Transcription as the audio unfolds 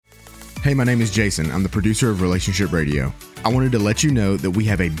Hey, my name is Jason. I'm the producer of Relationship Radio. I wanted to let you know that we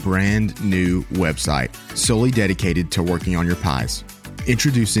have a brand new website solely dedicated to working on your pies.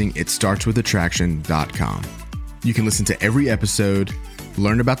 Introducing itstartswithattraction.com. You can listen to every episode,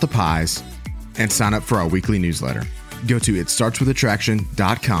 learn about the pies, and sign up for our weekly newsletter. Go to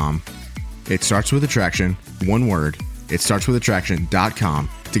itstartswithattraction.com. It starts with attraction, one word, itstartswithattraction.com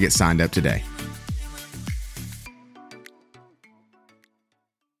to get signed up today.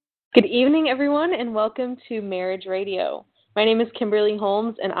 Good evening, everyone, and welcome to Marriage Radio. My name is Kimberly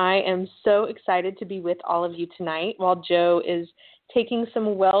Holmes, and I am so excited to be with all of you tonight while Joe is taking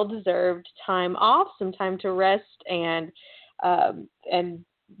some well-deserved time off, some time to rest and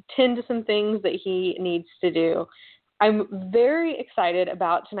tend to some things that he needs to do. I'm very excited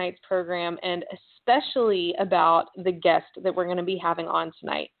about tonight's program and especially about the guest that we're going to be having on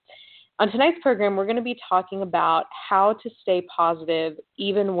tonight. On tonight's program, we're going to be talking about how to stay positive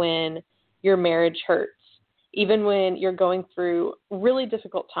even when your marriage hurts, even when you're going through really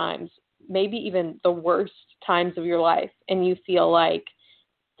difficult times, maybe even the worst times of your life, and you feel like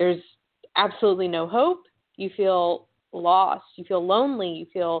there's absolutely no hope. You feel lost. You feel lonely. You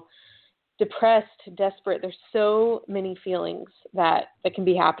feel depressed, desperate. There's so many feelings that can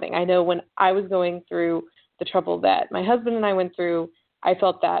be happening. I know when I was going through the trouble that my husband and I went through, I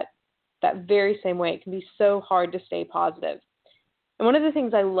felt that very same way. It can be so hard to stay positive. And one of the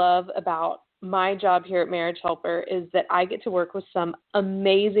things I love about my job here at Marriage Helper is that I get to work with some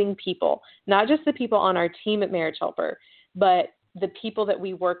amazing people, not just the people on our team at Marriage Helper, but the people that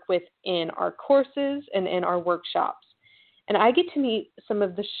we work with in our courses and in our workshops. And I get to meet some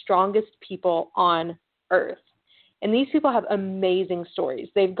of the strongest people on earth. And these people have amazing stories.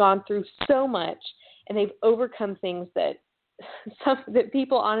 They've gone through so much, and they've overcome things that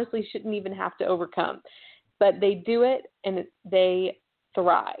people honestly shouldn't even have to overcome. But they do it, and they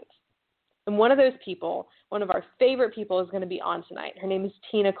thrive. And one of those people, one of our favorite people, is going to be on tonight. Her name is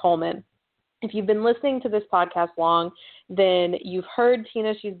Tina Coleman. If you've been listening to this podcast long, then you've heard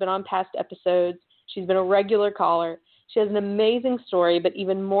Tina. She's been on past episodes. She's been a regular caller. She has an amazing story, but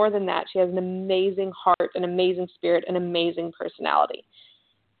even more than that, she has an amazing heart, an amazing spirit, an amazing personality.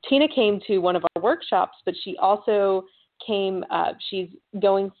 Tina came to one of our workshops, but she also she's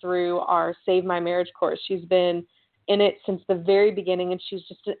going through our Save My Marriage course. She's been in it since the very beginning, and she's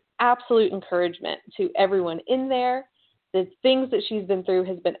just an absolute encouragement to everyone in there. The things that she's been through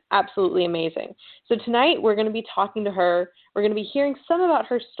has been absolutely amazing. So tonight we're going to be talking to her. We're going to be hearing some about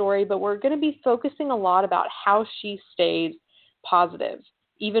her story, but we're going to be focusing a lot about how she stays positive,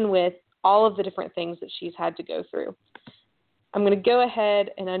 even with all of the different things that she's had to go through. I'm going to go ahead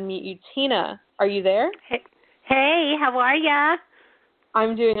and unmute you. Tina, are you there? Hey, how are ya?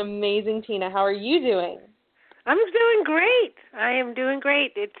 I'm doing amazing, Tina. How are you doing? I'm doing great. I am doing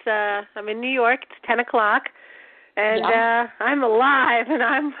great. I'm in New York. It's 10 o'clock, and I'm alive, and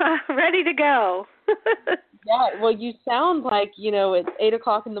I'm ready to go. Yeah, well, you sound like, it's 8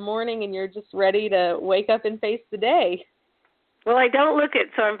 o'clock in the morning, and you're just ready to wake up and face the day. Well, I don't look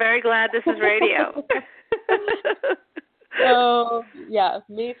it, so I'm very glad this is radio. Oh, yeah,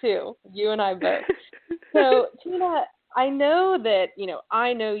 me too. You and I both. So, Tina, I know that,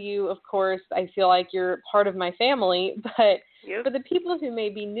 I know you, of course. I feel like you're part of my family, but for the people who may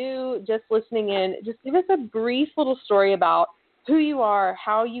be new, just listening in, just give us a brief little story about who you are,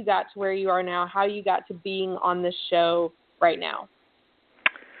 how you got to where you are now, how you got to being on this show right now.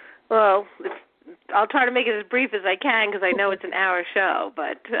 Well, I'll try to make it as brief as I can because I know it's an hour show,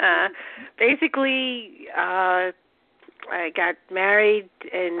 but basically I got married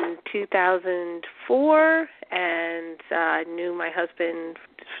in 2004, and I knew my husband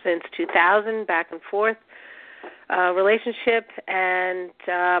since 2000, back and forth relationship, and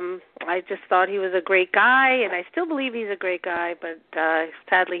I just thought he was a great guy, and I still believe he's a great guy, but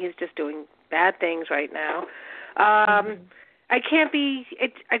sadly he's just doing bad things right now.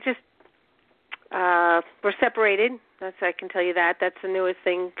 We're separated. I can tell you that. That's the newest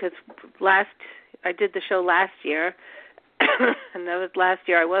thing, because I did the show last year, and that was last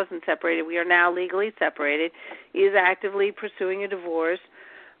year I wasn't separated. We are now legally separated. He is actively pursuing a divorce.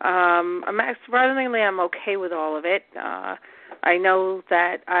 Surprisingly, I'm okay with all of it. I know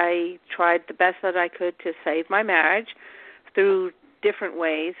that I tried the best that I could to save my marriage through different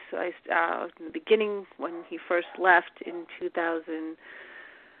ways. In the beginning, when he first left in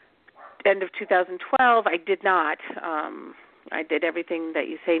end of 2012, I did not. I did everything that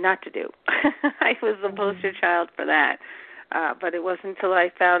you say not to do. I was the poster child for that. But it wasn't until I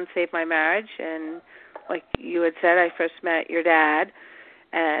found Save My Marriage, and like you had said, I first met your dad,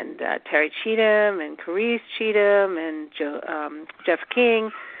 and Terry Cheatham, and Carice Cheatham, and Jeff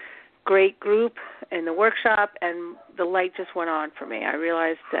King, great group in the workshop, and the light just went on for me. I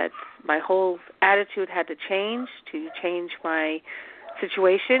realized that my whole attitude had to change my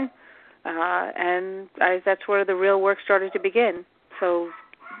situation, and that's where the real work started to begin. So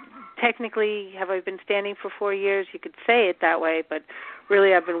technically, have I been standing for 4 years? You could say it that way, but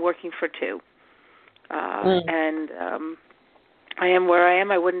really I've been working for 2. And I am where I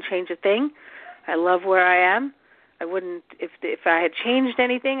am. I wouldn't change a thing. I love where I am. I wouldn't, if I had changed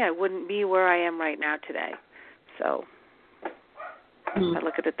anything, I wouldn't be where I am right now today. So I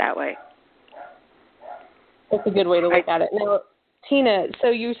look at it that way. That's a good way to look at it. Now, Tina,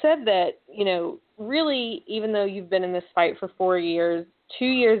 so you said that, really, even though you've been in this fight for 4 years, 2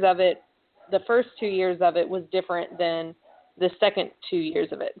 years of it, the first 2 years of it was different than the second 2 years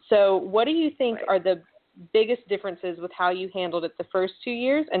of it. So what do you think are the biggest differences with how you handled it the first 2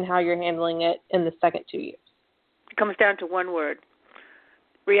 years and how you're handling it in the second 2 years? It comes down to one word: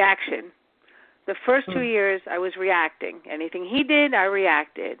 reaction. The first 2 years, I was reacting. Anything he did, I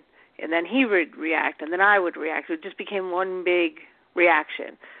reacted. And then he would react, and then I would react. It just became one big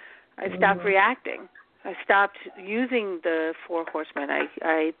reaction. I stopped reacting. I stopped using the 4 horsemen.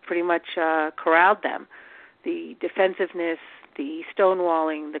 I pretty much corralled them. The defensiveness, the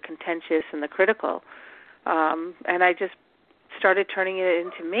stonewalling, the contentious, and the critical. And I just started turning it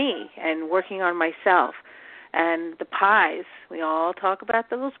into me and working on myself. And the pies, we all talk about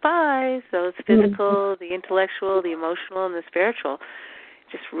those pies, those physical, the intellectual, the emotional, and the spiritual.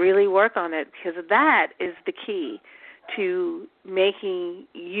 Just really work on it, because that is the key to making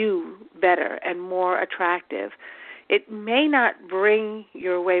you better and more attractive. It may not bring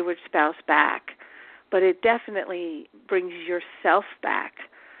your wayward spouse back, but it definitely brings yourself back.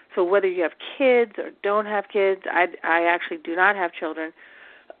 So whether you have kids or don't have kids, I actually do not have children.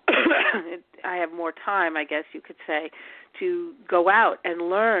 I have more time, I guess you could say, to go out and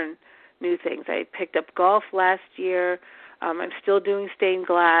learn new things. I picked up golf last year. I'm still doing stained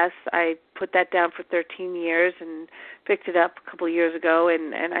glass. I put that down for 13 years and picked it up a couple of years ago,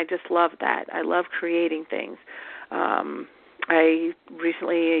 and I just love that. I love creating things. I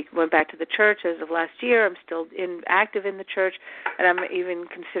recently went back to the church as of last year. I'm still active in the church, and I'm even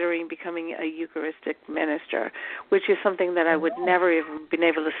considering becoming a Eucharistic minister, which is something that I would never even been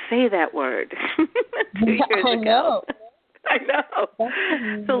able to say that word 2 years ago. I know.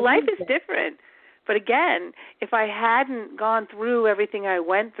 So life is different. But again, if I hadn't gone through everything I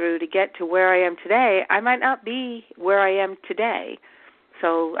went through to get to where I am today, I might not be where I am today.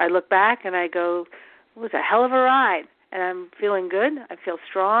 So I look back and I go, it was a hell of a ride. And I'm feeling good. I feel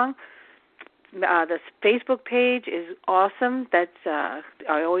strong. The Facebook page is awesome. I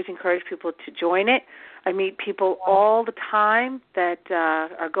always encourage people to join it. I meet people all the time that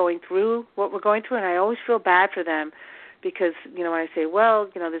are going through what we're going through, and I always feel bad for them because, when I say, well,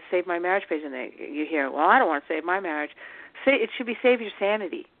 this Save My Marriage page, and you hear, well, I don't want to save my marriage. It should be Save Your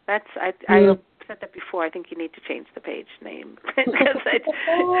Sanity. I said that before. I think you need to change the page name.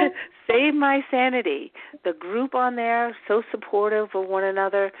 Save My Sanity. The group on there, so supportive of one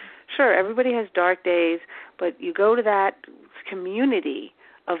another. Sure, everybody has dark days, but you go to that community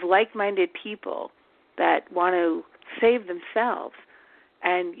of like-minded people that want to save themselves,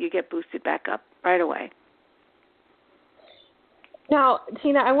 and you get boosted back up right away. Now,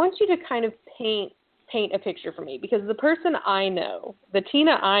 Tina, I want you to kind of paint a picture for me, because the person I know, the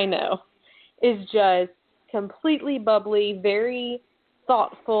Tina I know, is just completely bubbly, very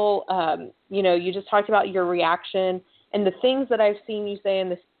thoughtful. You just talked about your reaction and the things that I've seen you say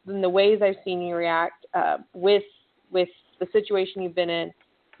and the ways I've seen you react with the situation you've been in.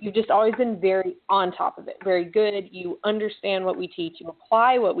 You've just always been very on top of it, very good. You understand what we teach. You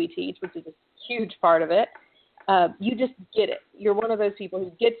apply what we teach, which is a huge part of it. You just get it. You're one of those people who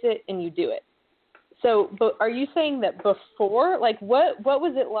gets it and you do it. So, but are you saying that before, like what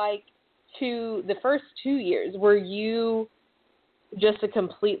was it like to the first 2 years? Were you just a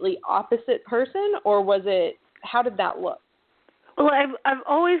completely opposite person, or how did that look? Well, I've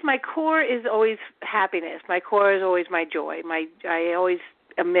always, my core is always happiness. My core is always my joy. I always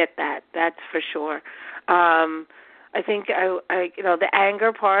admit that. That's for sure. I think the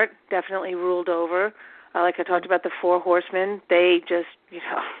anger part definitely ruled over. Like I talked about the 4 horsemen, they just,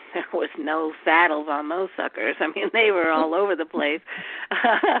 there was no saddles on those suckers. I mean, they were all over the place.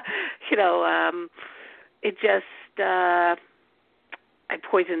 It just, I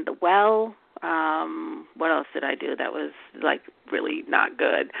poisoned the well. What else did I do that was like really not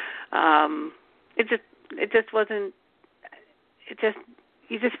good?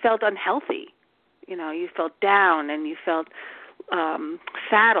 You just felt unhealthy. You felt down and you felt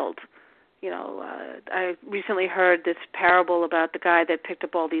saddled. I recently heard this parable about the guy that picked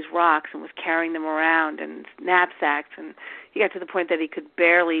up all these rocks and was carrying them around in knapsacks, and he got to the point that he could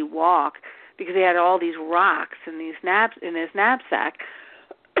barely walk because he had all these rocks in his knapsack,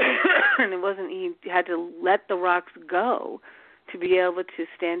 and he had to let the rocks go to be able to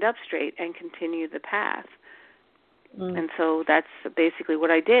stand up straight and continue the path. And so that's basically what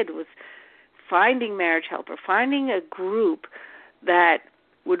I did, was finding Marriage Helper, finding a group that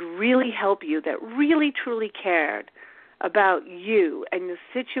would really help you, that really truly cared about you and the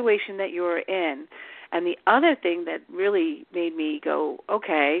situation that you were in. And the other thing that really made me go,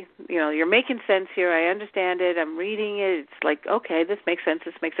 okay, you're making sense here. I understand it. I'm reading it. It's like, okay, this makes sense.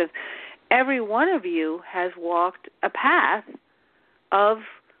 This makes sense. Every one of you has walked a path of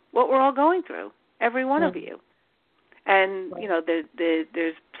what we're all going through. Every one of you. And,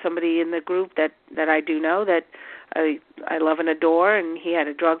 there's somebody in the group that I do know that I love and adore, and he had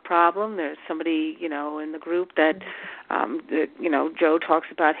a drug problem. There's somebody, in the group that, Joe talks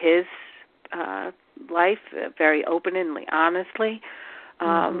about his life very openly, honestly.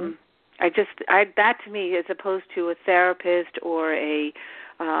 That to me, as opposed to a therapist or a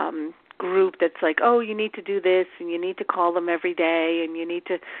group that's like, oh, you need to do this and you need to call them every day and you need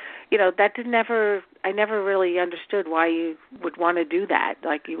to, I never really understood why you would want to do that.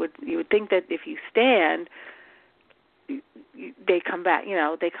 Like you would think that if you stand, they come back,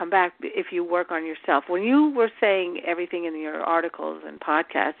 they come back if you work on yourself. When you were saying everything in your articles and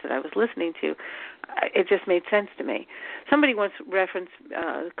podcasts that I was listening to, it just made sense to me. Somebody once referenced,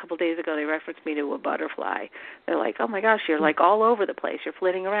 a couple of days ago, they referenced me to a butterfly. They're like, oh my gosh, you're like all over the place. You're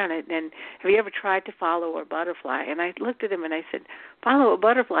flitting around. And have you ever tried to follow a butterfly? And I looked at him and I said, follow a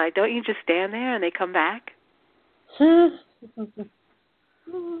butterfly. Don't you just stand there and they come back?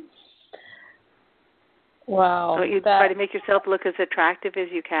 Wow. Don't you try to make yourself look as attractive as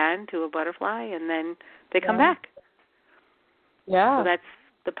you can to a butterfly, and then they come back? Yeah. So that's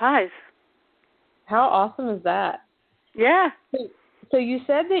the pies. How awesome is that? Yeah. So you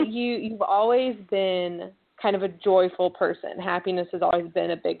said that you've always been kind of a joyful person. Happiness has always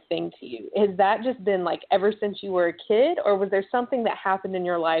been a big thing to you. Has that just been like ever since you were a kid, or was there something that happened in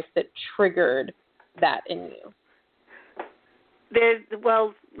your life that triggered that in you?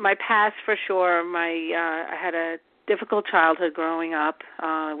 My past for sure. I had a difficult childhood growing up.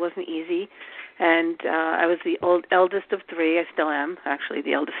 It wasn't easy, and I was the eldest of three. I still am, actually,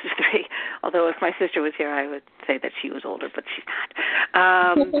 the eldest of three. Although if my sister was here, I would say that she was older, but she's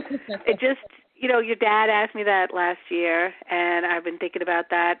not. It just, your dad asked me that last year, and I've been thinking about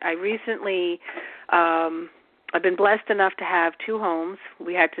that. I recently, I've been blessed enough to have two homes.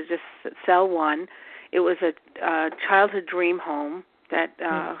 We had to just sell one. It was a childhood dream home that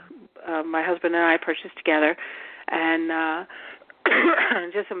my husband and I purchased together, and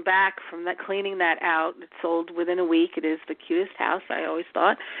just I'm back from that, cleaning that out. It sold within a week. It is the cutest house, I always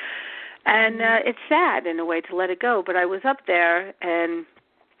thought, and it's sad in a way to let it go. But I was up there, and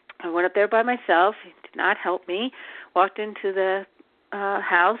I went up there by myself. It did not help me. Walked into the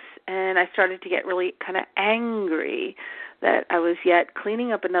house, and I started to get really kind of angry that I was yet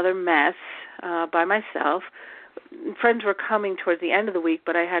cleaning up another mess by myself. Friends were coming towards the end of the week,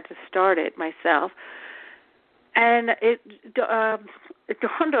 but I had to start it myself. And it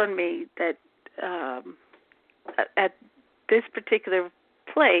dawned on me that at this particular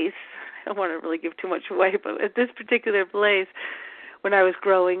place, I don't want to really give too much away, but at this particular place, when I was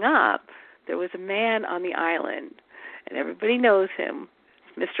growing up, there was a man on the island, and everybody knows him,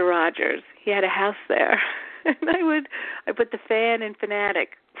 Mr. Rogers. He had a house there. And I put the fan in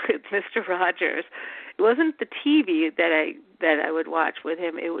Fanatic with Mr. Rogers. It wasn't the TV that I would watch with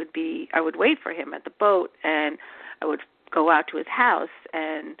him. It would be, I would wait for him at the boat, and I would go out to his house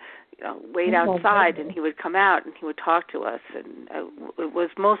and wait outside, and he would come out and he would talk to us. And it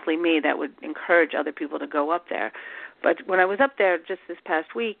was mostly me that would encourage other people to go up there. But when I was up there just this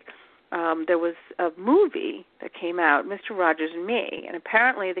past week, there was a movie that came out, Mr. Rogers and Me, and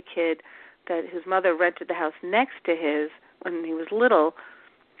apparently the kid that his mother rented the house next to his when he was little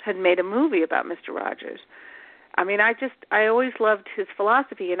had made a movie about Mr. Rogers. I mean, I always loved his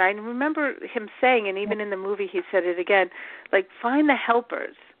philosophy, and I remember him saying, and even in the movie he said it again, like, find the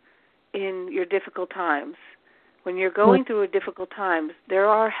helpers in your difficult times. When you're going through a difficult times, there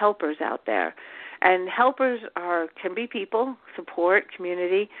are helpers out there. And helpers can be people, support,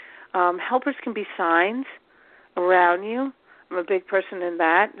 community. Helpers can be signs around you. I'm a big person in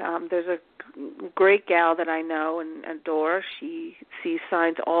that. There's a great gal that I know and adore. She sees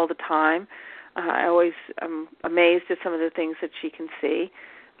signs all the time. I'm amazed at some of the things that she can see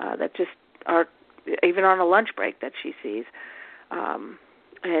that just are even on a lunch break that she sees.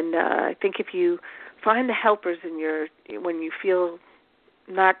 And I think if you find the helpers when you feel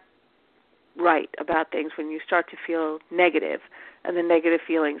not right about things, when you start to feel negative and the negative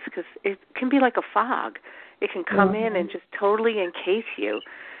feelings, because it can be like a fog. It can come in and just totally encase you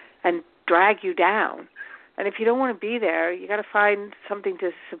and drag you down. And if you don't want to be there, you got to find something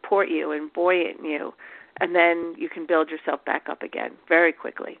to support you and buoyant you, and then you can build yourself back up again very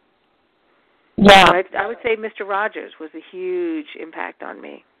quickly. Yeah. So I would say Mr. Rogers was a huge impact on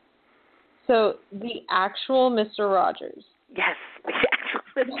me. So the actual Mr. Rogers. Yes, the actual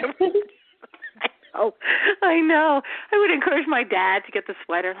Mr. Rogers. I know. I would encourage my dad to get the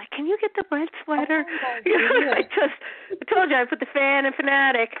sweater. Like, can you get the red sweater? I told you I put the fan in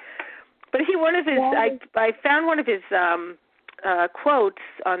Fanatic. But I found one of his quotes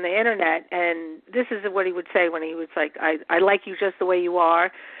on the internet, and this is what he would say when he was like, I like you just the way you are.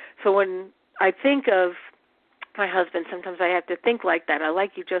 So when I think of my husband, sometimes I have to think like that. I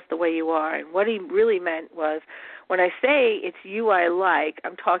like you just the way you are. And what he really meant was, when I say it's you I like,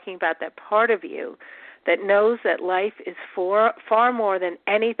 I'm talking about that part of you that knows that life is far more than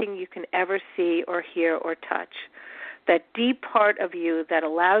anything you can ever see or hear or touch. That deep part of you that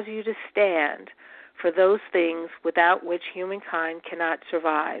allows you to stand for those things without which humankind cannot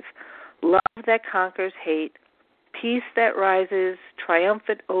survive. Love that conquers hate, peace that rises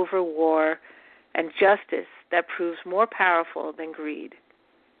triumphant over war, and justice that proves more powerful than greed.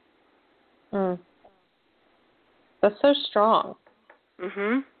 That's so strong.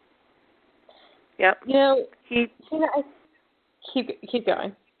 Mhm. Yep. You know, keep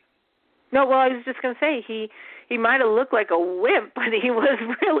going. No, well, I was just going to say he might have looked like a wimp, but he was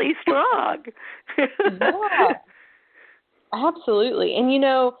really strong. Yeah, absolutely. And, you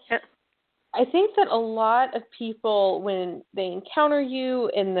know, I think that a lot of people, when they encounter you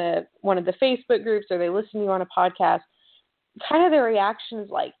in one of the Facebook groups or they listen to you on a podcast, kind of their reaction is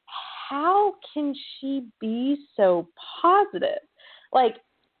like, how can she be so positive? Like,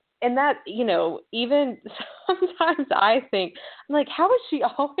 and that, you know, even sometimes I think, I'm like, how is she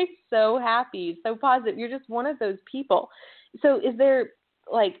always so happy, so positive? You're just one of those people. So is there,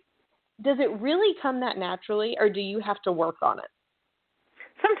 like, does it really come that naturally, or do you have to work on it?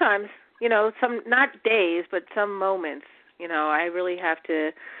 Sometimes, you know, not days, but some moments, you know, I really have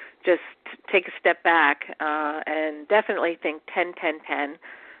to just take a step back and definitely think 10, 10, 10,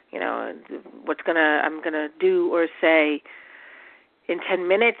 you know, I'm going to do or say in 10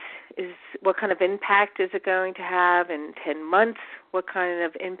 minutes, what kind of impact is it going to have? In 10 months, what kind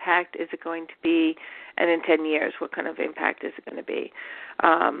of impact is it going to be? And in 10 years, what kind of impact is it going to be?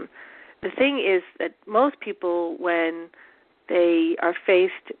 The thing is that most people, when they are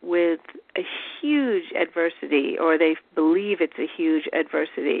faced with a huge adversity, or they believe it's a huge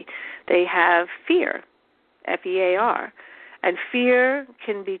adversity, they have fear, F-E-A-R. And fear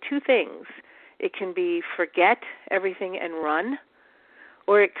can be two things. It can be forget everything and run,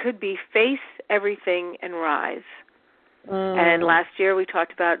 or it could be face everything and rise. And last year we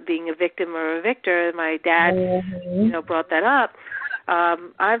talked about being a victim or a victor. My dad, brought that up.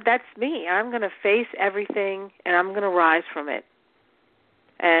 That's me. I'm going to face everything, and I'm going to rise from it.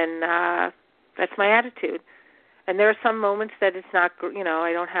 And that's my attitude. And there are some moments that it's not,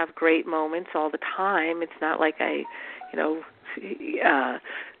 I don't have great moments all the time. It's not like I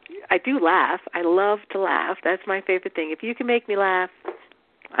do laugh. I love to laugh. That's my favorite thing. If you can make me laugh,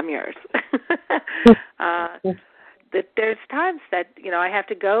 I'm yours. There's times that, I have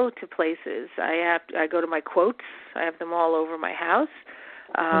to go to places. I go to my quotes. I have them all over my house.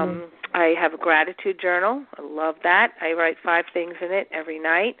 I have a gratitude journal. I love that. I write 5 things in it every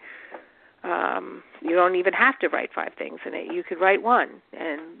night. You don't even have to write 5 things in it. You could write 1,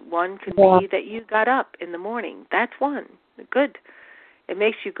 and 1 could be that you got up in the morning. That's 1. Good. It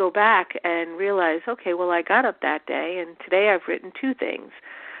makes you go back and realize, okay, well, I got up that day, and today I've written 2 things.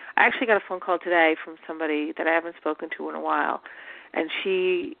 I actually got a phone call today from somebody that I haven't spoken to in a while, and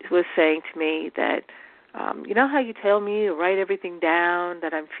she was saying to me that, you know how you tell me to write everything down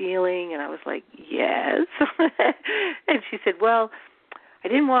that I'm feeling? And I was like, yes. And she said, well, I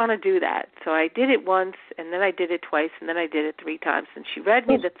didn't want to do that. So I did it once, and then I did it twice, and then I did it 3 times. And she read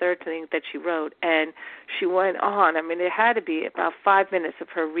me the 3rd thing that she wrote, and she went on. I mean, it had to be about 5 minutes of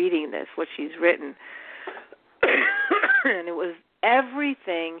her reading this, what she's written. And it was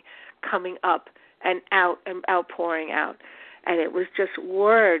everything coming up and outpouring out. And it was just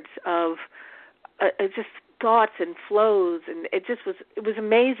words of just thoughts and flows, and it was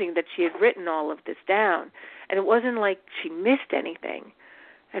amazing that she had written all of this down. And it wasn't like she missed anything.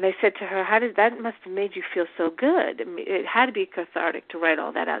 And I said to her, that must have made you feel so good. I mean, it had to be cathartic to write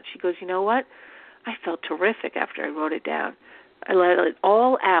all that out. She goes, you know what? I felt terrific after I wrote it down. I let it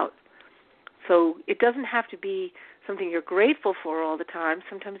all out. So it doesn't have to be something you're grateful for all the time.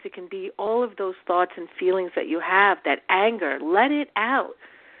 Sometimes it can be all of those thoughts and feelings that you have, that anger. Let it out.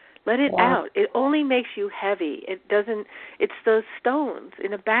 Let it out. It only makes you heavy. It doesn't. It's those stones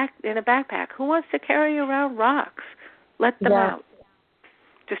in a backpack. Who wants to carry around rocks? Let them out.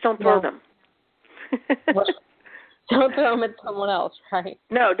 Just don't throw them. Don't throw them at someone else, right?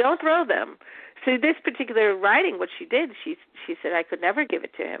 No, don't throw them. So this particular writing, what she did, she said, I could never give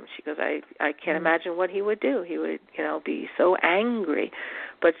it to him. She goes, I can't imagine what he would do. He would, be so angry.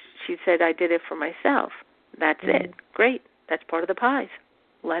 But she said, I did it for myself. That's it. Great. That's part of the pies.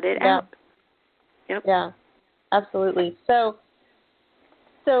 Let it out. Yep. Yeah, absolutely. So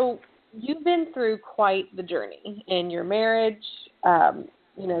you've been through quite the journey in your marriage.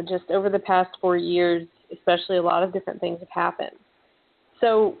 Just over the past 4 years, especially a lot of different things have happened.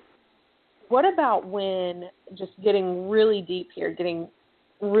 So what about when, just getting really deep here, getting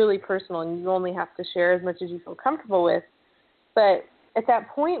really personal, and you only have to share as much as you feel comfortable with, but at that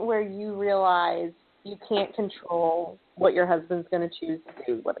point where you realize you can't control what your husband's going to choose to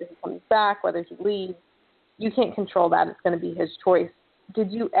do, whether he comes back, whether he leaves, you can't control that. It's going to be his choice.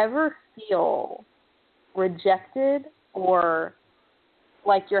 Did you ever feel rejected, or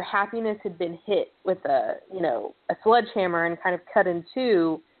like your happiness had been hit with a sledgehammer and kind of cut in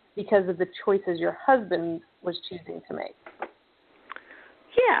two because of the choices your husband was choosing to make?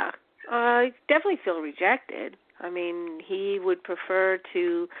 Yeah, I definitely feel rejected. I mean, he would prefer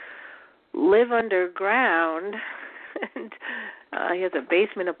to live underground, and he has a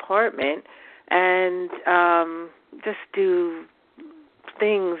basement apartment, and just do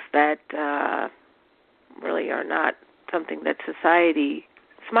things that really are not something that society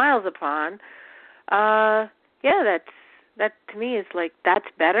smiles upon. That to me is like, that's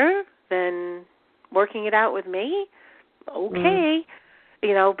better than working it out with me. Okay.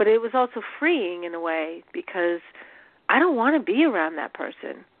 But it was also freeing in a way, because I don't want to be around that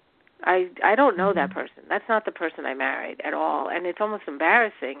person. I don't know that person. That's not the person I married at all. And it's almost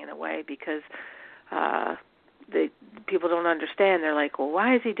embarrassing in a way, because the people don't understand. They're like, well,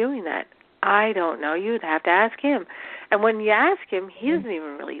 why is he doing that? I don't know. You'd have to ask him. And when you ask him, he doesn't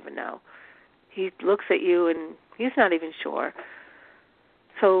even know. He looks at you and he's not even sure.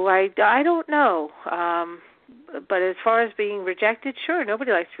 So I don't know. But as far as being rejected, sure,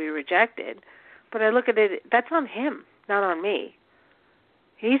 nobody likes to be rejected. But I look at it, that's on him, not on me.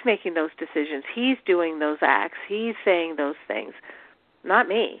 He's making those decisions. He's doing those acts. He's saying those things, not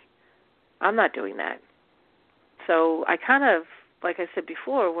me. I'm not doing that. So I kind of, like I said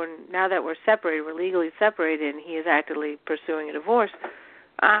before, now that we're separated, we're legally separated, and he is actively pursuing a divorce,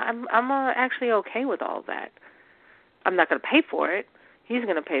 I'm actually okay with all of that. I'm not going to pay for it. He's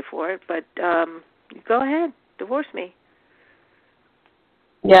going to pay for it, but go ahead, divorce me.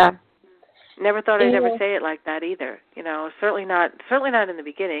 Yeah. Never thought I'd ever say it like that either. Certainly not in the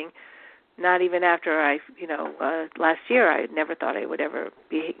beginning. Not even after last year, I never thought I would ever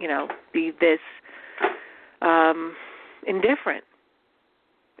be this indifferent.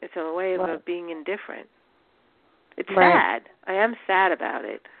 It's a way of being indifferent. It's sad. I am sad about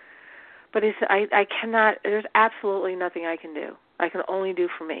it. But I cannot, there's absolutely nothing I can do. I can only do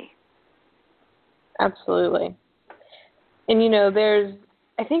for me. Absolutely. And,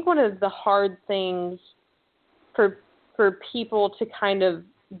 I think one of the hard things for people to kind of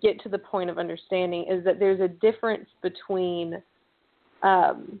get to the point of understanding is that there's a difference between,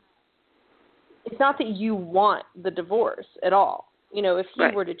 it's not that you want the divorce at all. If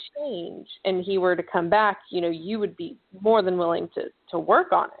he were to change and he were to come back, you would be more than willing to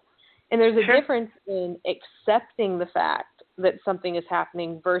work on it. And there's a difference in accepting the fact that something is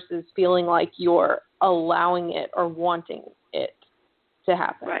happening versus feeling like you're allowing it or wanting it to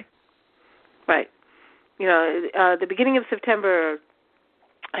happen. Right. The beginning of September,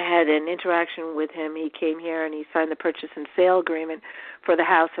 I had an interaction with him. He came here and he signed the purchase and sale agreement for the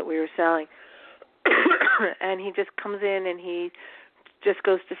house that we were selling. And he just comes in and he just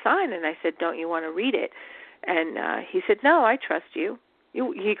goes to sign. And I said, don't you want to read it? And he said, no, I trust you.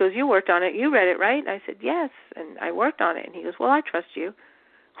 He goes, you worked on it. You read it, right? And I said, yes. And I worked on it. And he goes, well, I trust you.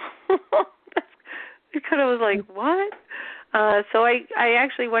 It kind of was like, what? So I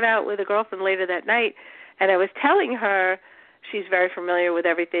actually went out with a girlfriend later that night, and I was telling her, she's very familiar with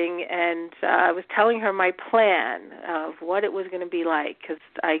everything, and I was telling her my plan of what it was going to be like, because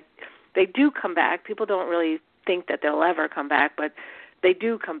they do come back. People don't really think that they'll ever come back, but they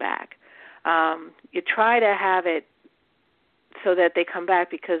do come back. You try to have it so that they come back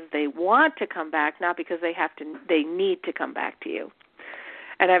because they want to come back, not because they need to come back to you.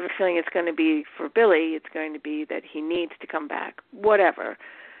 And I have a feeling it's going to be for Billy, it's going to be that he needs to come back, whatever.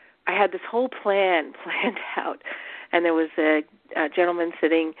 I had this whole plan planned out, and there was a gentleman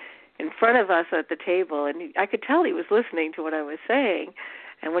sitting in front of us at the table, and I could tell he was listening to what I was saying.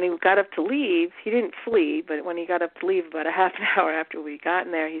 And when he got up to leave, he didn't flee, but when he got up to leave about a half an hour after we'd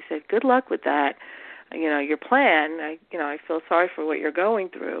gotten there, he said, "Good luck with that. Your plan, I feel sorry for what you're going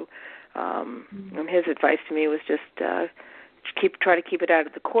through." And his advice to me was just try to keep it out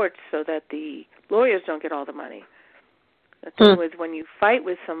of the courts so that the lawyers don't get all the money. The thing was, when you fight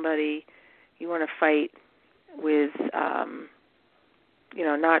with somebody, you want to fight with,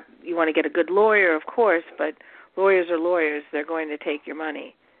 you want to get a good lawyer, of course, but lawyers are lawyers. They're going to take your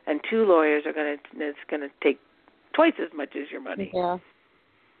money, and two lawyers it's going to take twice as much as your money. Yeah.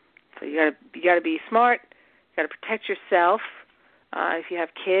 So you got to be smart. You got to protect yourself. If you have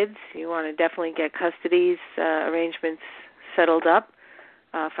kids, you want to definitely get custody arrangements settled up,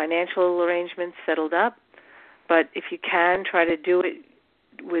 financial arrangements settled up. But if you can, try to do it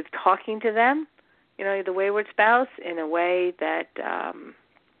with talking to them, the wayward spouse, in a way that,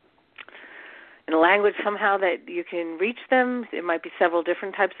 in a language somehow that you can reach them. It might be several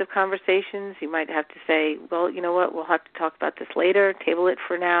different types of conversations. You might have to say, well, you know what, we'll have to talk about this later, table it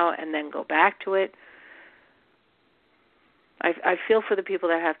for now, and then go back to it. I feel for the people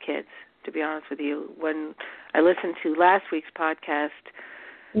that have kids, to be honest with you. When I listened to last week's podcast,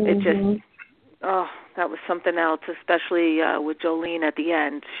 it just, that was something else, especially with Jolene at the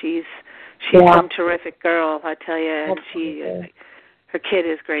end. She's some terrific girl, I tell you, and her kid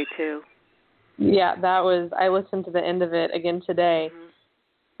is great too. Yeah, I listened to the end of it again today,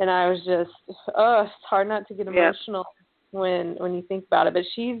 and I was just, it's hard not to get emotional when you think about it. But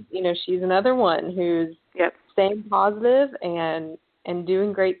she's another one who's staying positive and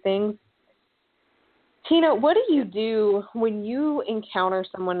doing great things. Tina, what do you do when you encounter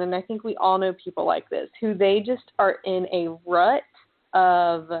someone, and I think we all know people like this, who they just are in a rut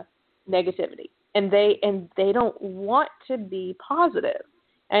of negativity, and they don't want to be positive?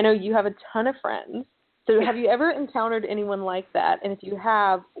 I know you have a ton of friends. So have you ever encountered anyone like that? And if you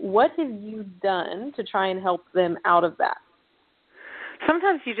have, what have you done to try and help them out of that?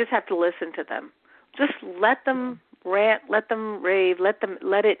 Sometimes you just have to listen to them. Just let them rant, let them rave, let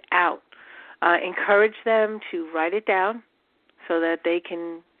it out. Encourage them to write it down so that they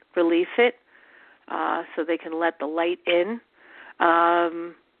can release it, so they can let the light in.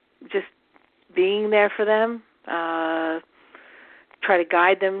 Just being there for them. Try to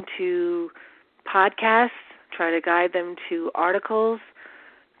guide them to podcasts, try to guide them to articles,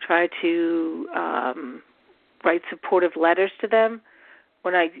 try to write supportive letters to them.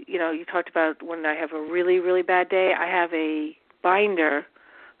 When you talked about when I have a really, really bad day, I have a binder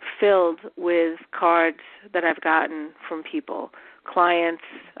filled with cards that I've gotten from people, clients.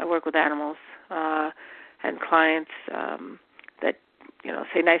 I work with animals, and clients that,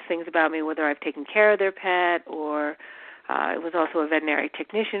 say nice things about me, whether I've taken care of their pet or I was also a veterinary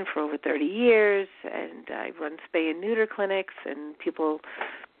technician for over 30 years, and I run spay and neuter clinics, and people,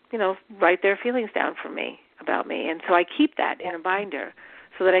 write their feelings down for me, about me. And so I keep that in a binder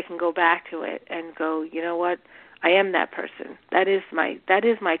so that I can go back to it and go, you know what, I am that person. That is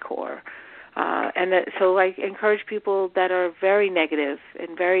my core. So I encourage people that are very negative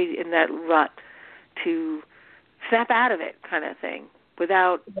and very in that rut to snap out of it, kind of thing,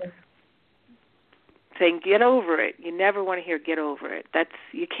 without saying, get over it. You never want to hear get over it.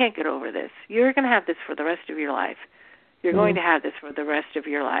 You can't get over this. You're going to have this for the rest of your life. You're going to have this for the rest of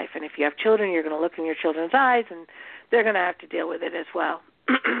your life. And if you have children, you're going to look in your children's eyes, and they're going to have to deal with it as well.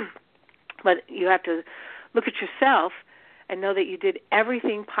 But you have to look at yourself and know that you did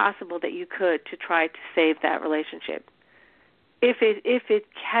everything possible that you could to try to save that relationship. If it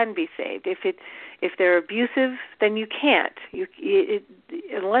can be saved. If they're abusive, then you can't.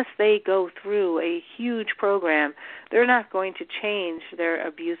 Unless they go through a huge program, they're not going to change their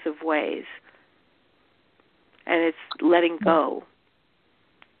abusive ways. And it's letting go.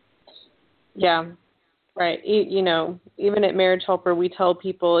 Yeah, right. Even at Marriage Helper, we tell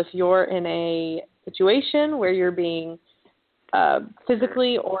people if you're in a situation where you're being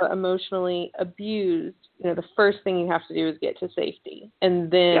physically or emotionally abused, the first thing you have to do is get to safety,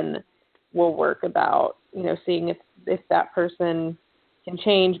 and then we'll work about, seeing if that person can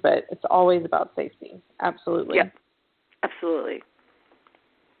change, but it's always about safety. Absolutely. Yep. Absolutely.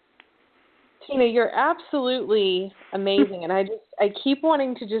 Tina, you're absolutely amazing, and I keep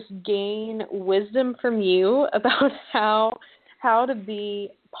wanting to just gain wisdom from you about how to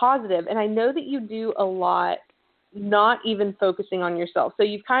be positive, and I know that you do a lot, not even focusing on yourself. So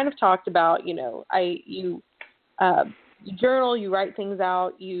you've kind of talked about, you journal, you write things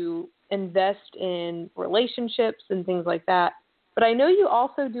out, you invest in relationships and things like that. But I know you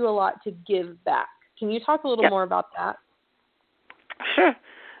also do a lot to give back. Can you talk a little more about that? Sure.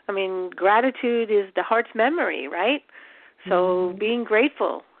 I mean, gratitude is the heart's memory, right? So being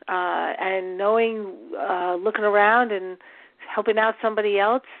grateful and knowing, looking around and helping out somebody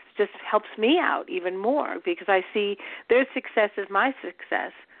else just helps me out even more because I see their success is my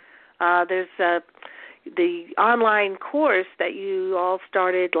success. There's the online course that you all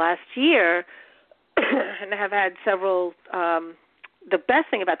started last year and have had several. The best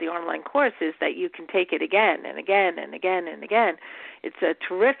thing about the online course is that you can take it again and again and again and again. It's a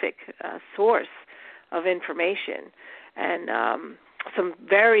terrific source of information, and some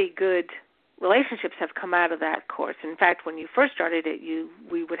very good relationships have come out of that course. In fact, when you first started it,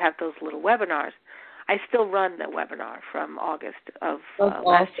 we would have those little webinars. I still run the webinar from August of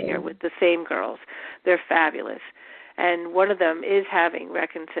last year with the same girls. They're fabulous, and one of them is having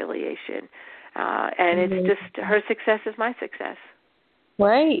reconciliation, and it's just her success is my success.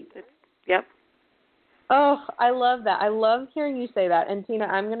 Right. Yep. Oh, I love that. I love hearing you say that. And Tina,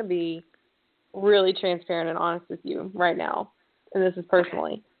 I'm going to be really transparent and honest with you right now, and this is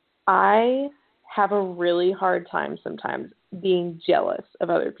personally. I have a really hard time sometimes being jealous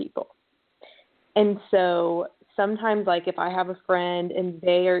of other people. And so sometimes, like, if I have a friend and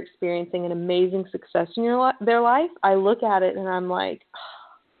they are experiencing an amazing success in their life, I look at it and I'm like,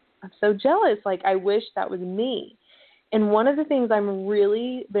 oh, I'm so jealous. Like, I wish that was me. And one of the things I'm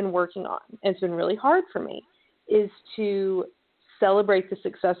really been working on, and it's been really hard for me, is to celebrate the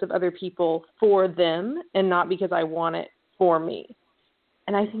success of other people for them and not because I want it for me.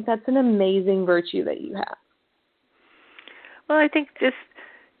 And I think that's an amazing virtue that you have. Well, I think just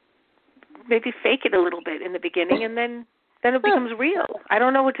maybe fake it a little bit in the beginning, and then it becomes real. I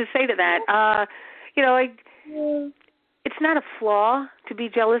don't know what to say to that. It's not a flaw to be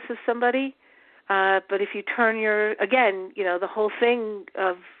jealous of somebody. But if you turn the whole thing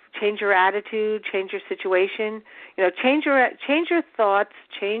of change your attitude, change your situation, change your thoughts,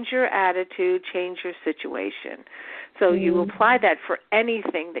 change your attitude, change your situation. So you apply that for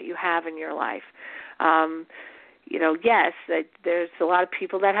anything that you have in your life. Yes, there's a lot of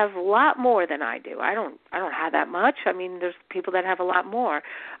people that have a lot more than I do. I don't have that much. I mean, there's people that have a lot more.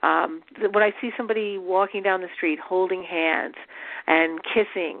 When I see somebody walking down the street holding hands and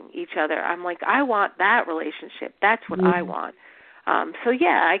kissing each other, I'm like, I want that relationship. That's what I want.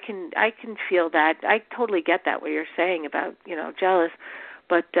 I can feel that. I totally get that what you're saying about jealous.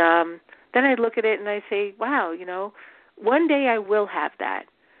 But then I look at it and I say, wow, one day I will have that.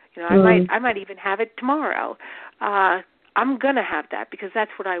 I might even have it tomorrow. I'm going to have that because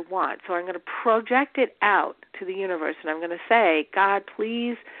that's what I want. So I'm going to project it out to the universe, and I'm going to say, God,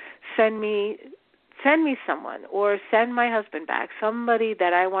 please send me someone, or send my husband back, somebody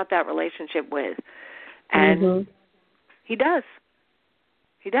that I want that relationship with. And he does.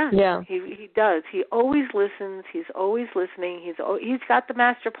 He does. Yeah. He does. He always listens. He's always listening. He's got the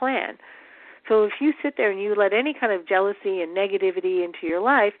master plan. So if you sit there and you let any kind of jealousy and negativity into your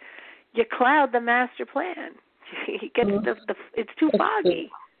life, you cloud the master plan. He gets it's too foggy.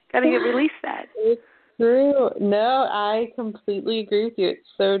 Got to release that. It's true. No, I completely agree with you. It's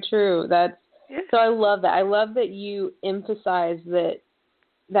so true. So I love that. I love that you emphasize that.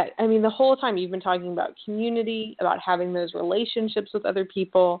 I mean, the whole time you've been talking about community, about having those relationships with other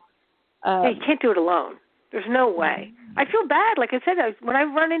people. You can't do it alone. There's no way. I feel bad. Like I said, when I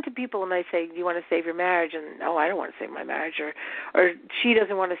run into people and I say, do you want to save your marriage? And, I don't want to save my marriage. Or she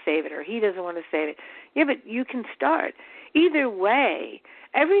doesn't want to save it, or he doesn't want to save it. Yeah, but you can start. Either way,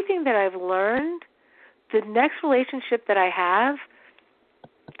 everything that I've learned, the next relationship that I have,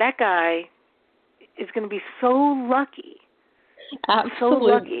 that guy is going to be so lucky. Absolutely. So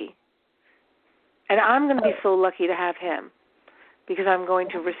lucky. And I'm going to be so lucky to have him because I'm going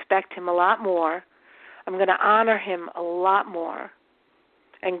to respect him a lot more. I'm going to honor him a lot more.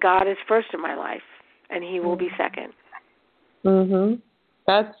 And God is first in my life, and he will be second.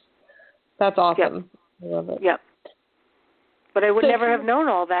 That's awesome. Yep. I love it. Yep. But I would never have known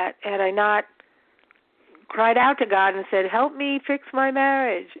all that had I not cried out to God and said, help me fix my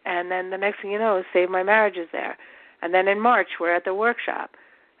marriage. And then the next thing you know, Save My Marriage is there. And then in March, we're at the workshop,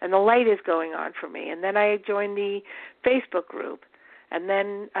 and the light is going on for me. And then I joined the Facebook group, and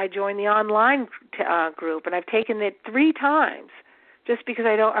then I joined the online group, and I've taken it 3 times just because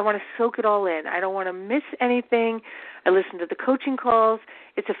I want to soak it all in. I don't want to miss anything. I listen to the coaching calls.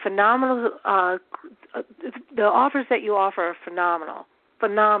 It's a phenomenal, the offers that you offer are phenomenal.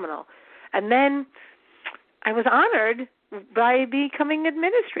 And then I was honored by becoming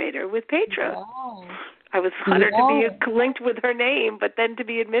administrator with Petra. Wow. I was honored to be linked with her name, but then to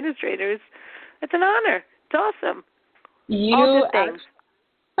be administrators, it's an honor. It's awesome.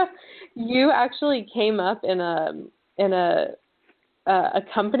 You actually came up in a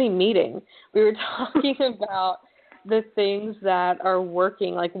company meeting. We were talking about the things that are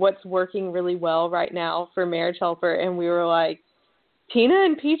working, like what's working really well right now for Marriage Helper, and we were like, Tina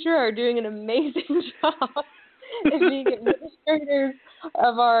and Petra are doing an amazing job at being administrators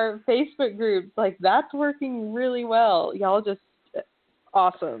of our Facebook groups. Like, that's working really well. Y'all just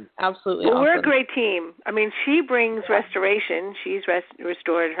awesome. Absolutely awesome. We're a great team. I mean, she brings restoration. She's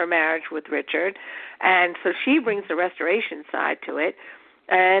restored her marriage with Richard, and so she brings the restoration side to it.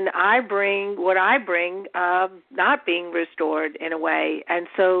 And I bring what I bring, not being restored in a way. And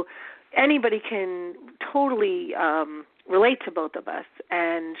so anybody can totally relate to both of us.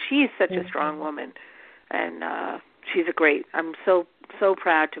 And she's such a strong woman. And she's I'm so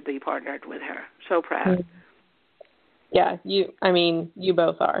proud to be partnered with her. So proud. Yeah, you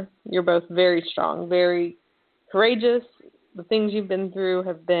both are. You're both very strong, very courageous. The things you've been through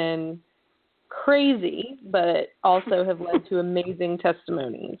have been crazy, but also have led to amazing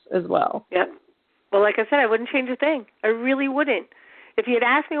testimonies as well. Yep. Well, like I said, I wouldn't change a thing. I really wouldn't. If you had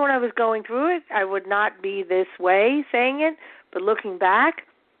asked me when I was going through it, I would not be this way saying it. But looking back,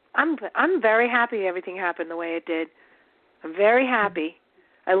 I'm very happy everything happened the way it did. I'm very happy.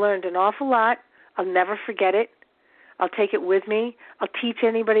 I learned an awful lot. I'll never forget it. I'll take it with me. I'll teach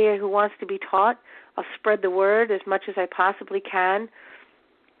anybody who wants to be taught. I'll spread the word as much as I possibly can.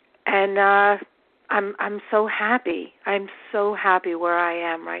 And I'm so happy. I'm so happy where I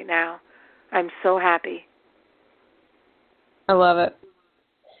am right now. I'm so happy. I love it.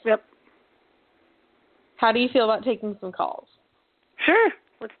 Yep. How do you feel about taking some calls? Sure.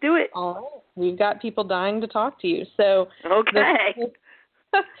 Let's do it. All right. We've got people dying to talk to you. So okay.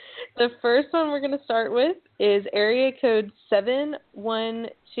 The first one we're going to start with is area code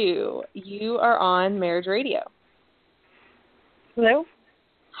 712. You are on Marriage Radio. Hello?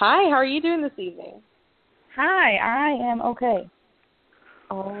 Hi, how are you doing this evening? Hi, I am okay.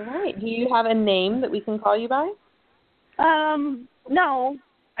 All right. Do you have a name that we can call you by? No,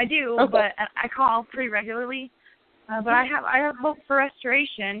 I do, okay. But I call pretty regularly. But I have hope for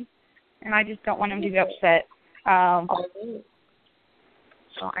restoration, and I just don't want him to be upset.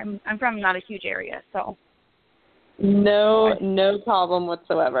 So I'm from not a huge area, so. No problem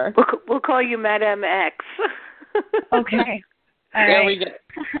whatsoever. We'll call you Madame X. Okay. All there right. we go.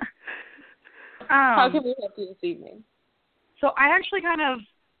 How can we help you this evening? So I actually kind of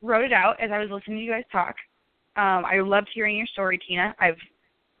wrote it out as I was listening to you guys talk. I loved hearing your story, Tina.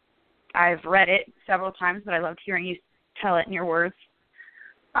 I've read it several times, but I loved hearing you tell it in your words.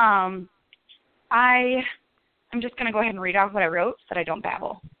 I'm just going to go ahead and read off what I wrote so that I don't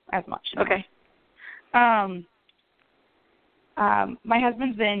babble as much. Okay. My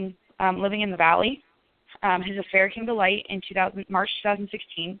husband's been living in the Valley. His affair came to light in March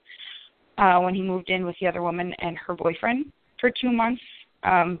 2016 when he moved in with the other woman and her boyfriend for 2 months,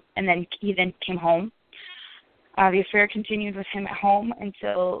 and then he came home. The affair continued with him at home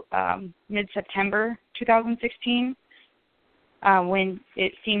until mid-September 2016, when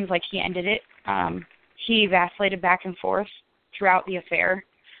it seems like he ended it. He vacillated back and forth throughout the affair,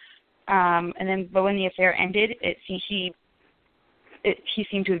 but when the affair ended, he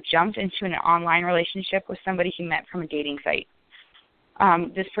seemed to have jumped into an online relationship with somebody he met from a dating site.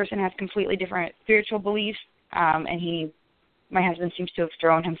 This person has completely different spiritual beliefs, and my husband seems to have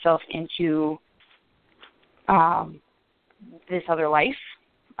thrown himself into this other life,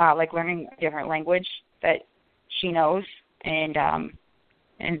 like learning a different language that she knows, and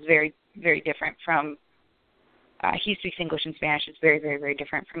it's very, very different from. He speaks English and Spanish. It's very, very, very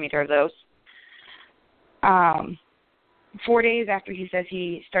different from either of those. 4 days after he says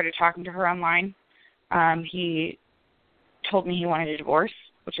he started talking to her online, he told me he wanted a divorce,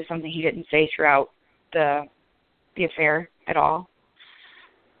 which is something he didn't say throughout the affair at all.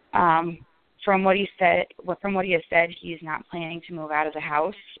 From what he has said, he's not planning to move out of the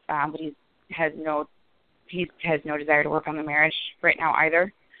house, but he has no desire to work on the marriage right now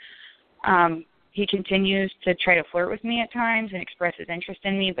either. He continues to try to flirt with me at times and express his interest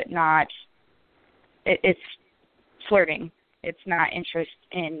in me, but it's flirting. It's not interest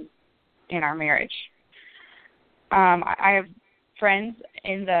in our marriage. I have friends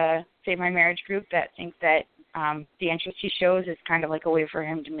in the Save My Marriage group that think that the interest he shows is kind of like a way for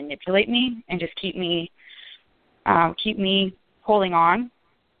him to manipulate me and just keep me holding on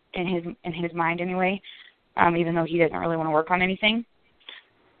in his mind anyway, even though he doesn't really want to work on anything.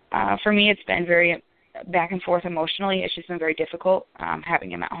 For me, it's been very back and forth emotionally. It's just been very difficult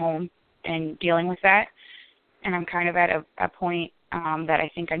having him at home and dealing with that. And I'm kind of at a point that I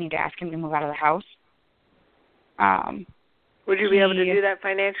think I need to ask him to move out of the house. Would you be able to do that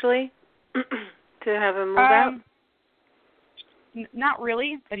financially to have him move out? Not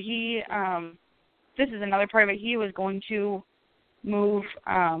really, but he, this is another part of it. He was going to move.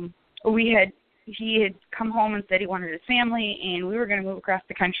 He had come home and said he wanted his family, and we were going to move across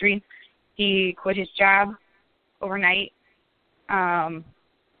the country. He quit his job overnight and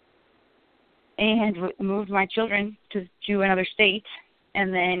moved my children to another state.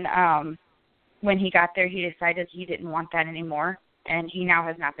 And then when he got there, he decided he didn't want that anymore, and he now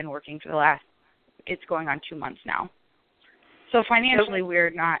has not been working for the last, it's going on 2 months now. So financially,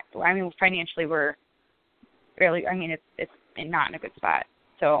 we're fairly, it's not in a good spot.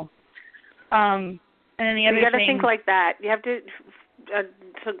 So, and then the other thing. You got to think like that. You have to, I'm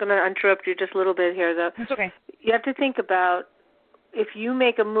going to interrupt you just a little bit here, though. It's okay. You have to think about, if you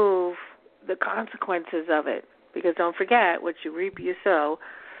make a move, the consequences of it. Because don't forget, what you reap, you sow.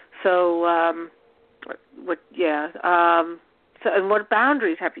 So, so, and what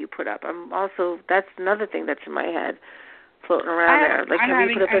boundaries have you put up? That's another thing that's in my head, floating around there. Like, have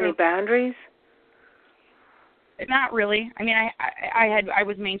you put up any boundaries? Not really. I mean, I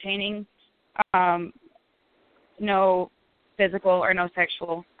was maintaining no physical or no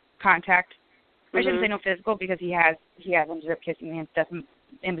sexual contact. Mm-hmm. I shouldn't say no physical, because he has ended up kissing me and stuff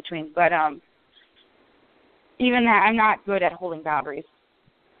in between. But even that, I'm not good at holding boundaries.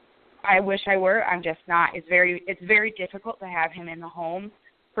 I wish I were. I'm just not. It's very difficult to have him in the home,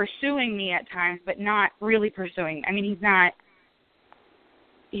 pursuing me at times, but not really pursuing. I mean, he's not.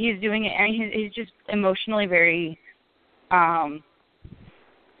 He's doing it. I mean, he's just emotionally very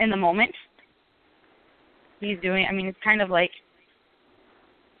in the moment. He's doing. I mean, it's kind of like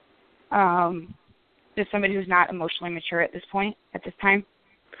just somebody who's not emotionally mature at this time.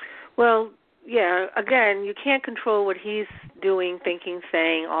 Well, yeah, again, you can't control what he's doing, thinking,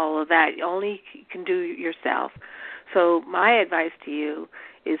 saying, all of that. You only can do yourself. So my advice to you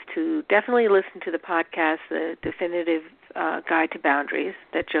is to definitely listen to the podcast, The Definitive Guide to Boundaries,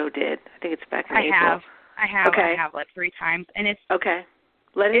 that Joe did. I think it's back in April. I have. Okay. I have like 3 times. And it's okay.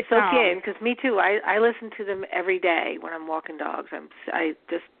 Let it soak in, because me too. I listen to them every day when I'm walking dogs. I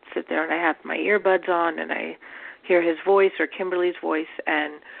just sit there and I have my earbuds on and I hear his voice or Kimberly's voice,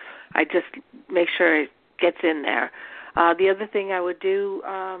 and I just make sure it gets in there. The other thing I would do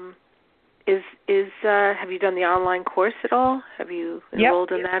is have you done the online course at all? Have you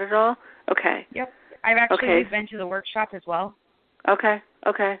enrolled in that at all? Okay. Yep. I've actually been to the workshop as well. Okay.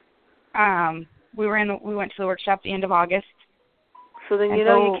 We went to the workshop at the end of August. So then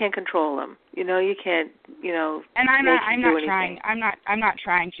you can't control them. You can't. And I'm not trying. I'm not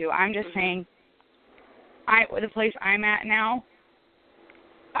trying to. I'm just saying. The place I'm at now.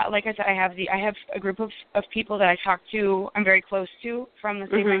 Like I said, I have a group of people that I talk to. I'm very close to from the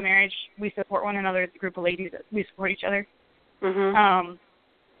Save My Marriage. We support one another. It's a group of ladies. We support each other. Mm-hmm.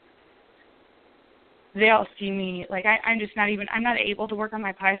 They all see me like I'm just not even. I'm not able to work on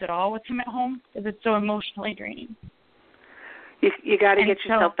my pies at all with him at home because it's so emotionally draining. You got to get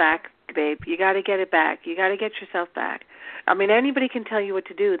yourself back, babe. You got to get it back. You got to get yourself back. I mean, anybody can tell you what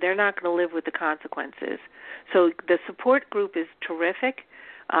to do. They're not going to live with the consequences. So the support group is terrific.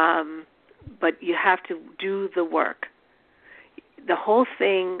 But you have to do the work. The whole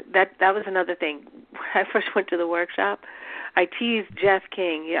thing, that was another thing. When I first went to the workshop, I teased Jeff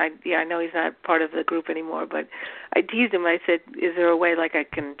King. I know he's not part of the group anymore, but I teased him. I said, is there a way like I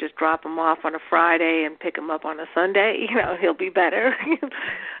can just drop him off on a Friday and pick him up on a Sunday? He'll be better.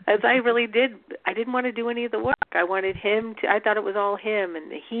 As I really did. I didn't want to do any of the work. I wanted him to, I thought it was all him,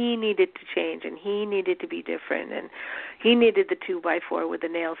 and he needed to change, and he needed to be different, and he needed the 2x4 with the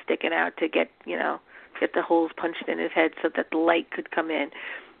nail sticking out to get the holes punched in his head so that the light could come in.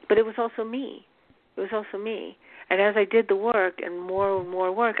 But it was also me. And as I did the work and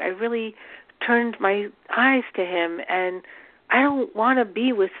more work, I really turned my eyes to him, and I don't want to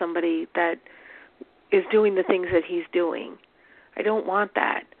be with somebody that is doing the things that he's doing. I don't want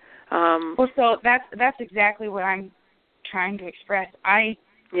that. So that's exactly what I'm trying to express. I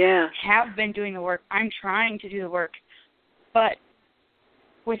have been doing the work. I'm trying to do the work. But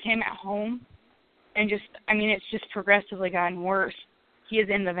with him at home, and it's just progressively gotten worse. He is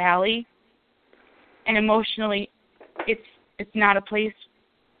in the valley, and emotionally, it's not a place.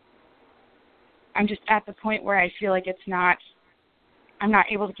 I'm just at the point where I feel like I'm not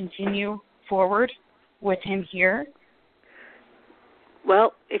able to continue forward with him here.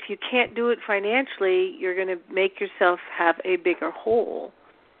 Well, if you can't do it financially, you're going to make yourself have a bigger hole.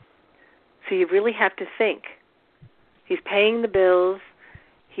 So you really have to think. He's paying the bills.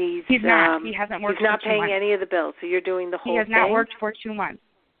 He's not. He hasn't worked. He's not for 2 paying months. any of the bills. So you're doing the whole thing. He has not worked for 2 months.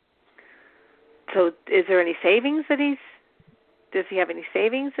 So is there any savings that does he have any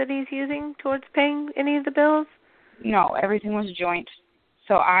savings that he's using towards paying any of the bills? No, everything was joint.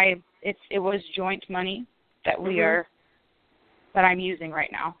 So it was joint money that that I'm using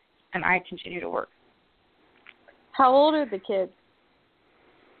right now, and I continue to work. How old are the kids?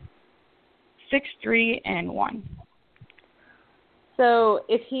 6, 3, and 1. So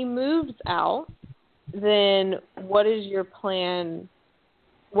if he moves out, then what is your plan?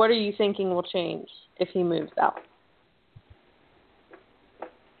 What are you thinking will change if he moves out?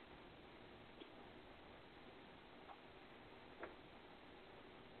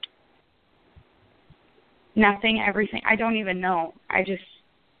 Nothing, everything. I don't even know. I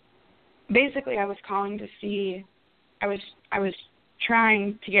was calling to see. I was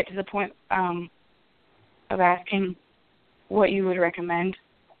trying to get to the point of asking what you would recommend,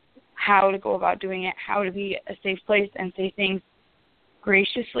 how to go about doing it, how to be a safe place and say things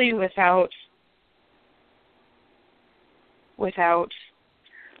graciously without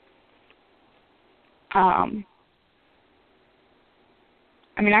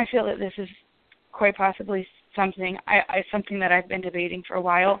I feel that this is quite possibly something that I've been debating for a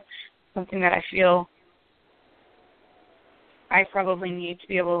while, something that I feel I probably need to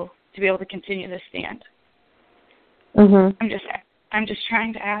be able to continue this stand. Mhm. I'm just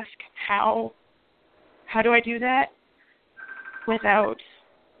trying to ask how do I do that without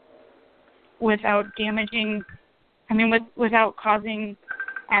damaging, without causing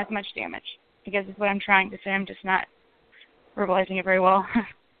as much damage, I guess is what I'm trying to say. I'm just not verbalizing it very well.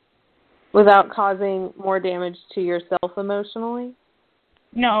 Without causing more damage to yourself emotionally?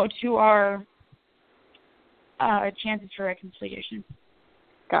 No, to our chances for reconciliation.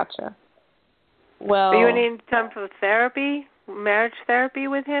 Gotcha. Well, are you in some for therapy, marriage therapy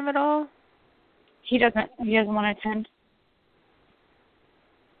with him at all? He doesn't want to attend.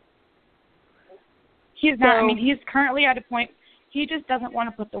 He's not. He's currently at a point. He just doesn't want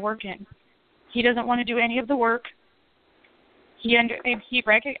to put the work in. He doesn't want to do any of the work.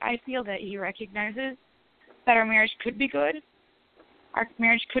 I feel that he recognizes that our marriage could be good. Our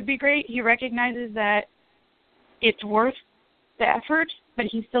marriage could be great. He recognizes that it's worth the effort, but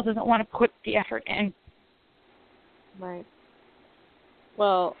he still doesn't want to put the effort in. Right.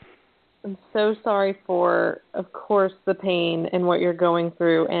 Well, I'm so sorry for, of course, the pain and what you're going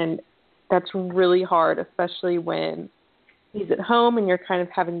through, and that's really hard, especially when he's at home and you're kind of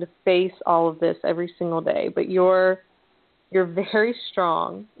having to face all of this every single day. But you're very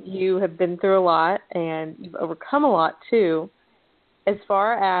strong. You have been through a lot, and you've overcome a lot, too. As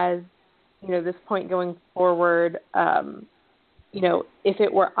far as, this point going forward, if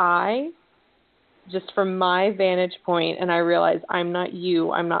it were I, just from my vantage point, and I realize I'm not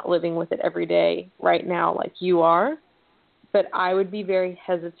you, I'm not living with it every day right now like you are, but I would be very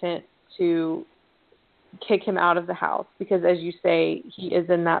hesitant to kick him out of the house because, as you say, he is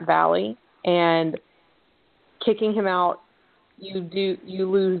in that valley, and kicking him out, you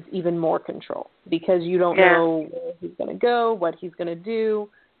lose even more control because you don't know where he's going to go, what he's going to do,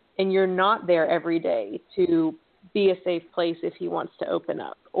 and you're not there every day to be a safe place if he wants to open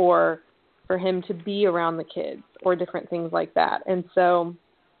up or for him to be around the kids or different things like that. And so,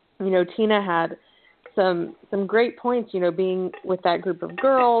 Tina had some great points, being with that group of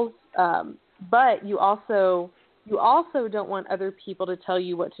girls, but you also don't want other people to tell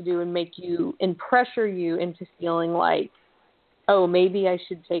you what to do and make you and pressure you into feeling like, oh, maybe I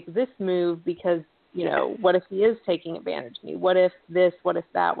should take this move because, what if he is taking advantage of me? What if this, what if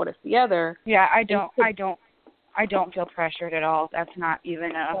that, what if the other? Yeah, I don't feel pressured at all. That's not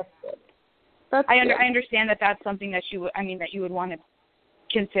even That's good. That's I good. understand that that's something that you would want to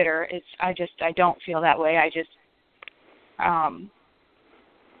consider. I don't feel that way.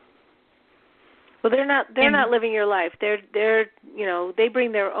 Well, they're not living your life. They're they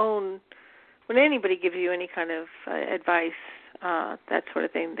bring their own. When anybody gives you any kind of advice, that sort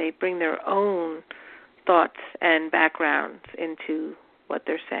of thing, they bring their own thoughts and backgrounds into what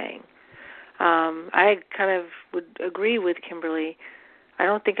they're saying. I kind of would agree with Kimberly. I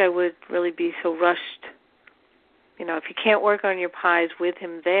don't think I would really be so rushed. If you can't work on your pies with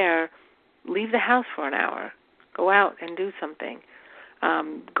him there, leave the house for an hour. Go out and do something.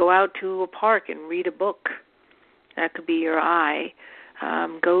 Go out to a park and read a book. That could be your I.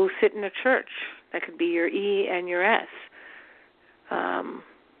 Go sit in a church. That could be your E and your S.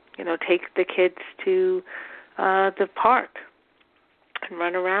 Take the kids to the park and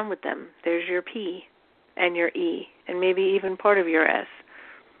run around with them. There's your P and your E and maybe even part of your S.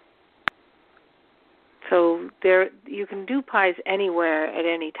 So there, you can do pies anywhere at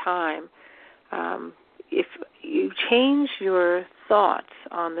any time. If you change your thoughts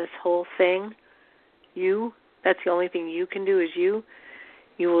on this whole thing, that's the only thing you can do is you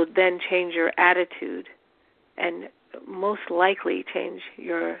will then change your attitude and most likely change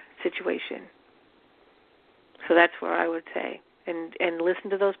your situation. So that's where I would say. And listen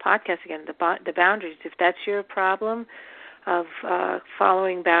to those podcasts again, the boundaries. If that's your problem of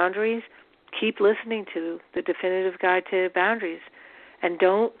following boundaries, keep listening to the Definitive Guide to Boundaries. And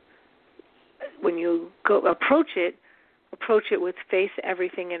don't, when you go approach it with face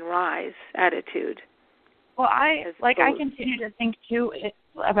everything and rise attitude. Well, I continue to think too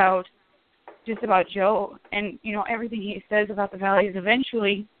about Joe and everything he says about the valleys.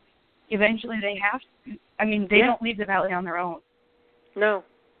 Eventually they have to. I mean, they don't leave the valley on their own. No,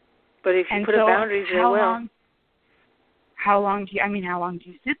 but if you put up boundaries, they will. How long do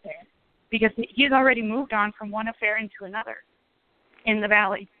you sit there? Because he's already moved on from one affair into another in the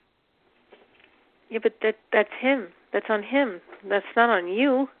valley. Yeah, but that's him. That's on him. That's not on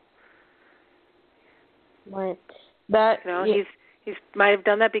you. Right. He might have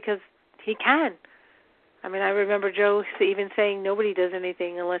done that because he can. I mean, I remember Joe even saying nobody does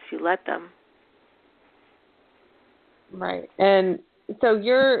anything unless you let them. Right. And so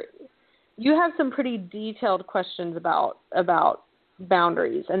you have some pretty detailed questions about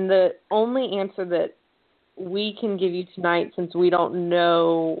boundaries, and the only answer that we can give you tonight, since we don't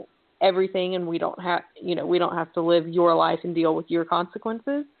know everything and we don't have to live your life and deal with your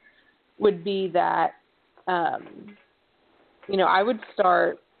consequences, would be that I would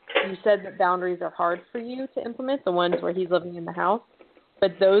start. You said that boundaries are hard for you to implement, the ones where he's living in the house,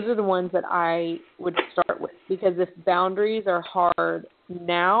 but those are the ones that I would start with, because if boundaries are hard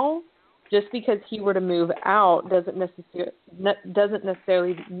now, just because he were to move out doesn't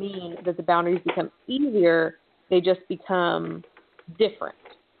necessarily mean that the boundaries become easier. They just become different.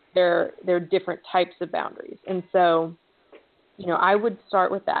 They're different types of boundaries. And so, I would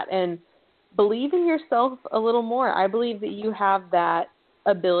start with that and believe in yourself a little more. I believe that you have that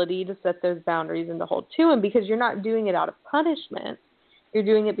ability to set those boundaries and to hold to him, because you're not doing it out of punishment. You're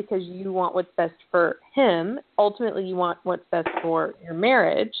doing it because you want what's best for him. Ultimately, you want what's best for your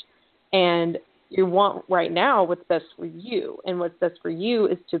marriage. And you want right now what's best for you. And what's best for you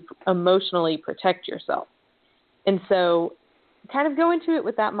is to emotionally protect yourself. And so kind of go into it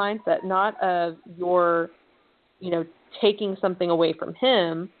with that mindset, not of your, taking something away from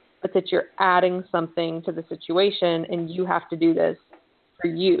him, but that you're adding something to the situation and you have to do this for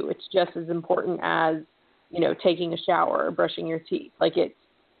you. It's just as important as, taking a shower or brushing your teeth. Like, it's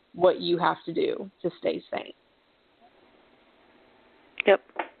what you have to do to stay sane. Yep.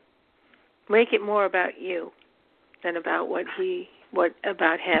 Make it more about you than about what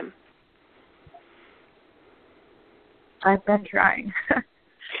about him. I've been trying.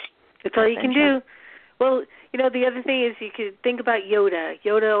 That's all you can do. Well, the other thing is you could think about Yoda.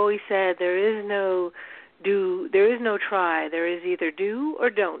 Yoda always said there is no try. There is either do or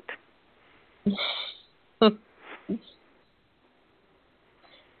don't.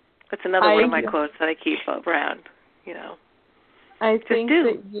 That's another one of my quotes that I keep around, I think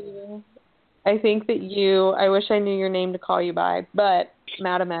that I wish I knew your name to call you by, but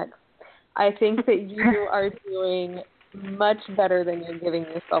Madam X, I think that you are doing much better than you're giving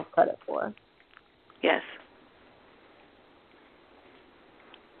yourself credit for. Yes.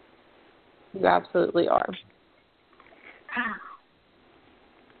 You absolutely are.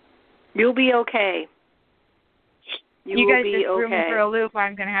 You'll be okay. You guys just threw me for a loop.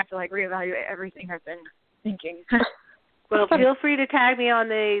 I'm going to have to reevaluate everything I've been thinking. Well, feel free to tag me on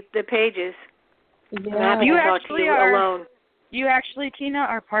the pages. Yeah. I'm happy to talk to you alone. You actually, Tina,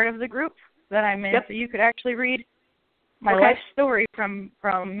 are part of the group that I'm in, so you could actually read my life story from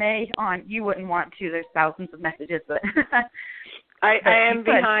May on. You wouldn't want to. There's thousands of messages, but I am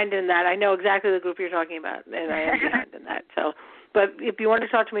behind in that. I know exactly the group you're talking about, and I am behind in that. So, but if you want to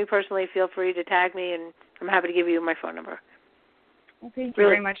talk to me personally, feel free to tag me, and I'm happy to give you my phone number. Well, thank you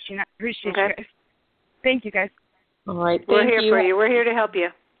very much, Tina. Appreciate you guys. Thank you, guys. All right. We're here for you. We're here to help you.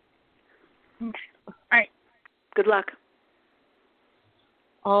 All right. Good luck.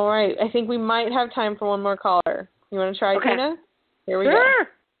 All right. I think we might have time for one more caller. You want to try, Tina? Here we go.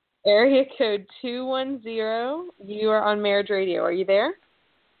 Area code 210. You are on Marriage Radio. Are you there?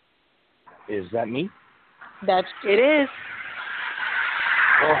 Is that me? It is.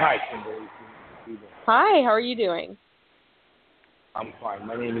 Oh, hi, Kimberly. Hi, how are you doing? I'm fine.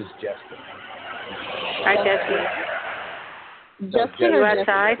 My name is Jester. Hi, Jesse. Justin, are you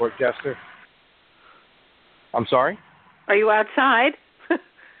outside? Jester. I'm sorry? Are you outside?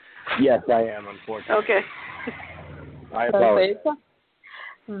 Yes, I am, unfortunately. Okay. I apologize. Okay.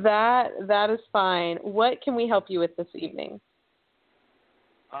 That is fine. What can we help you with this evening?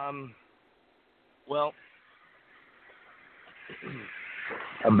 Well,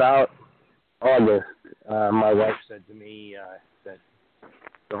 about August, my wife said to me that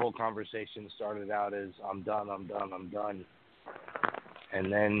the whole conversation started out as, I'm done.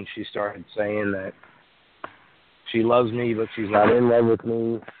 And then she started saying that she loves me, but she's not in love with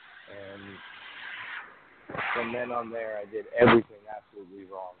me. And from then on there, I did everything absolutely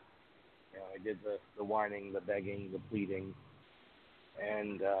wrong. You know, I did the whining, the begging, the pleading,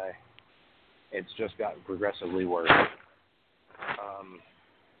 and it's just gotten progressively worse.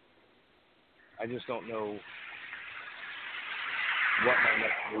 I just don't know what my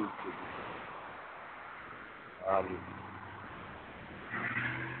next move would be.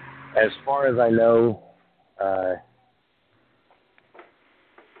 As far as I know,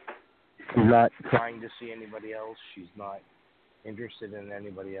 she's not trying to see anybody else. She's not interested in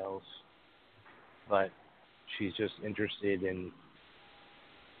anybody else. But she's just interested in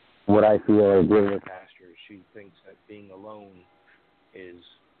what I feel are greener pastures. She thinks that being alone is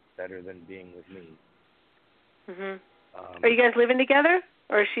better than being with me. Mhm. Are you guys living together,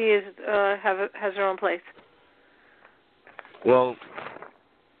 or she is has her own place? Well,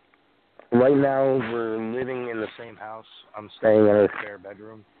 right now we're living in the same house. I'm staying in her spare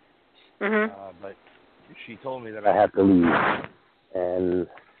bedroom. Mhm. But she told me that I have to leave, and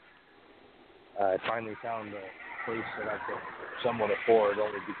I finally found a place that I could somewhat afford,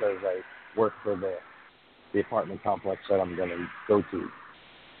 only because I work for the apartment complex that I'm going to go to.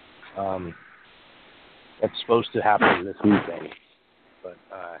 That's supposed to happen this weekend, but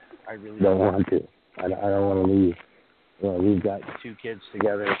I really don't want to. I don't want to leave. You know, we've got 2 kids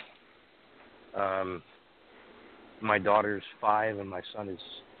together. My daughter's 5, and my son is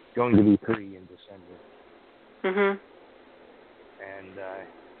going to be 3 in December. Mhm. And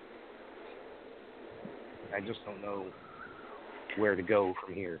I just don't know where to go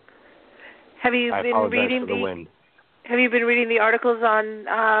from here. Have you I been apologize reading for the wind. Have you been reading the articles on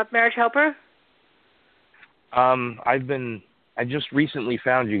Marriage Helper? I just recently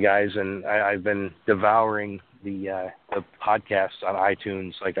found you guys, and I've been devouring the podcast on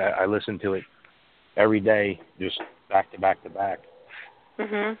iTunes. Like I listen to it every day, just back to back to back.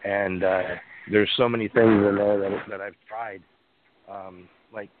 Mhm. And there's so many things in there that I've tried.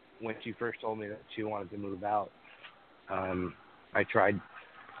 Like when she first told me that she wanted to move out, I tried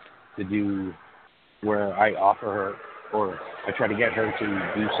to do where I offer her, or I try to get her to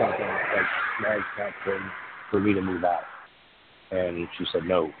do something like marriage counseling for me to move out. And she said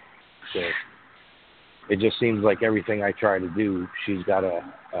no. So it just seems like everything I try to do, she's got a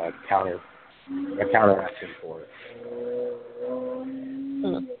counteraction for it.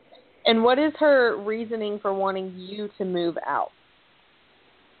 And what is her reasoning for wanting you to move out?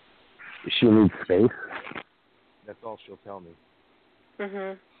 She needs space. That's all she'll tell me.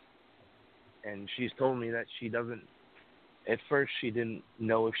 Mhm. And she's told me that she doesn't. At first, she didn't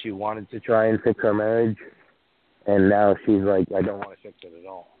know if she wanted to try and fix our marriage, and now she's like, I don't want to fix it at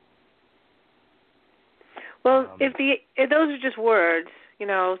all. Well, if those are just words, you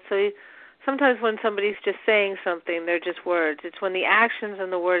know, so sometimes when somebody's just saying something, they're just words. It's when the actions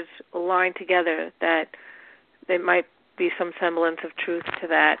and the words align together that there might be some semblance of truth to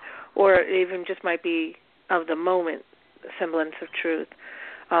that, or it even just might be of the moment semblance of truth.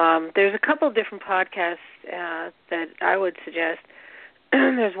 There's a couple of different podcasts that I would suggest.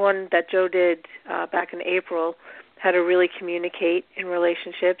 There's one that Joe did back in April, How to Really Communicate in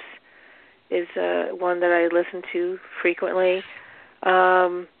Relationships, is one that I listen to frequently.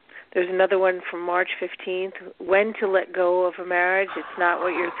 There's another one from March 15th, When to Let Go of a Marriage. It's not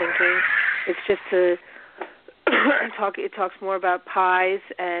what you're thinking. It's just to it talks more about pies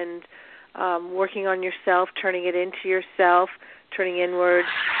and working on yourself, turning it into yourself, turning inward.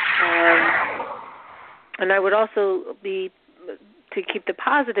 And I would also to keep the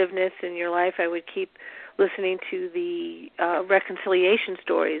positiveness in your life, I would keep listening to the reconciliation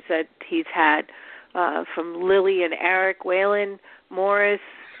stories that he's had from Lily and Eric Whalen, Morris,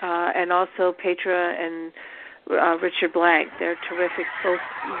 and also Petra and Richard Blank. They're terrific, both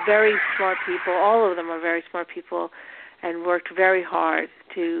very smart people. All of them are very smart people and worked very hard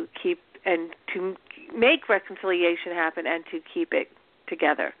to keep and to make reconciliation happen and to keep it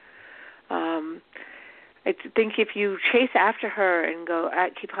together. I think if you chase after her and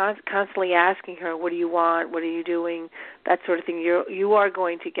keep constantly asking her, what do you want, what are you doing, that sort of thing, you are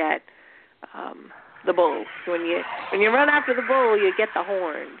going to get the bull. When you run after the bull, you get the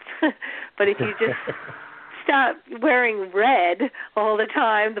horns. But if you just stop wearing red all the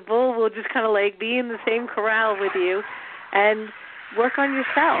time, the bull will just kind of like be in the same corral with you, and work on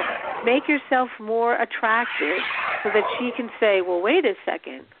yourself. Make yourself more attractive so that she can say, well, wait a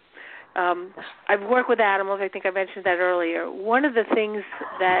second. I've worked with animals. I think I mentioned that earlier. One of the things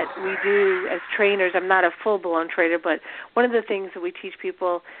that we do as trainers, I'm not a full-blown trainer, but one of the things that we teach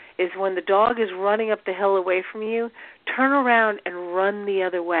people is when the dog is running up the hill away from you, turn around and run the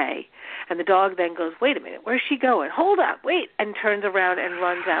other way. And the dog then goes, wait a minute, where's she going? Hold up, wait, and turns around and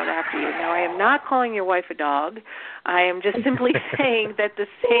runs out after you. Now, I am not calling your wife a dog. I am just simply saying that the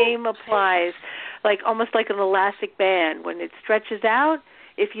same applies, like almost like an elastic band. When it stretches out,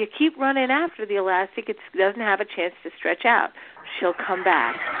 if you keep running after the elastic, it doesn't have a chance to stretch out. She'll come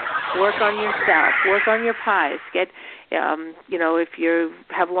back. Work on yourself. Work on your pies. Get, if you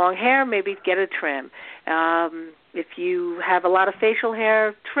have long hair, maybe get a trim. If you have a lot of facial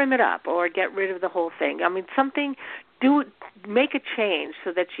hair, trim it up or get rid of the whole thing. I mean, make a change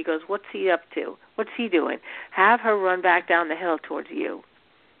so that she goes, what's he up to? What's he doing? Have her run back down the hill towards you.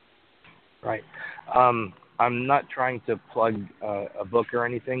 Right. I'm not trying to plug a book or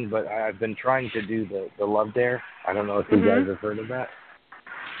anything, but I've been trying to do the Love Dare. I don't know if you guys have heard of that.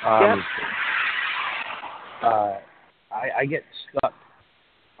 Yep. I get stuck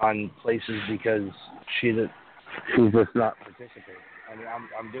on places because she's just not participating. I mean,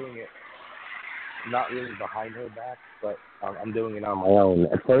 I'm doing it not really behind her back, but I'm doing it on my own.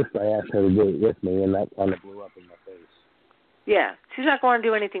 At first, I asked her to do it with me, and that kind of blew up in my face. Yeah, she's not going to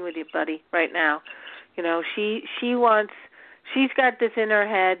do anything with you, buddy, right now. You know, she's got this in her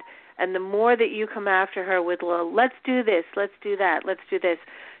head, and the more that you come after her with, well, let's do this, let's do that, let's do this,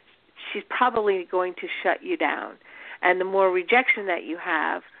 she's probably going to shut you down. And the more rejection that you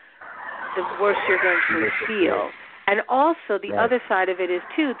have, the worse you're going to feel. And also the other side of it is,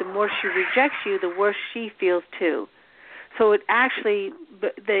 too, the more she rejects you, the worse she feels, too. So it actually,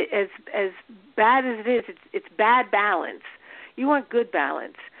 as bad as it is, it's bad balance. You want good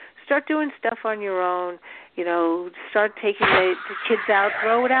balance. Start doing stuff on your own. Start taking the kids out.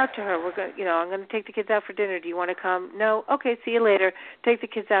 Throw it out to her. I'm going to take the kids out for dinner. Do you want to come? No. Okay. See you later. Take the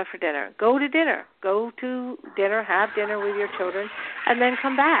kids out for dinner. Go to dinner. Go to dinner. Have dinner with your children, and then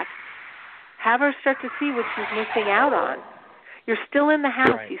come back. Have her start to see what she's missing out on. You're still in the house.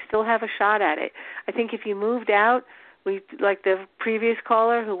 Right. You still have a shot at it. I think if you moved out, like the previous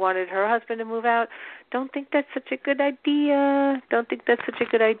caller who wanted her husband to move out, don't think that's such a good idea.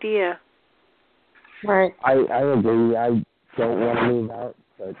 Right. I agree. I don't want to move out,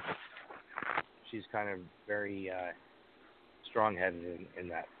 but she's kind of very strong-headed in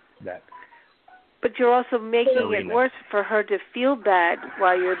that. But you're also making it worse for her to feel bad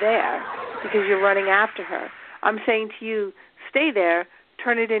while you're there because you're running after her. I'm saying to you, stay there,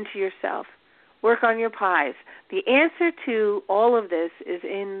 turn it into yourself. Work on your pies. The answer to all of this is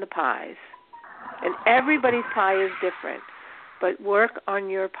in the pies. And everybody's pie is different. But work on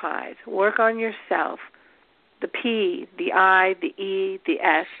your pies. Work on yourself. The P, the I, the E, the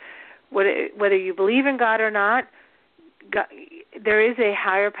S. Whether you believe in God or not, God, there is a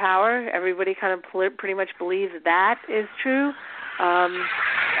higher power. Everybody kind of pretty much believes that is true.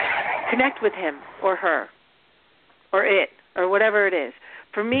 Connect with him or her or it or whatever it is.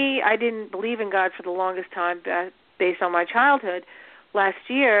 For me, I didn't believe in God for the longest time based on my childhood. Last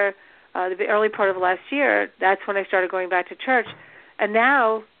year, the early part of last year, that's when I started going back to church. And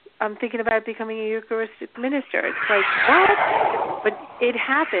now I'm thinking about becoming a Eucharistic minister. It's like, what? But it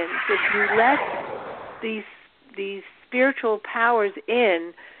happens. If you let these spiritual powers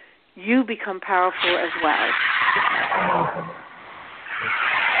in, you become powerful as well.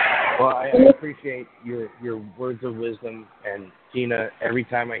 Well, I appreciate your words of wisdom, and Tina, every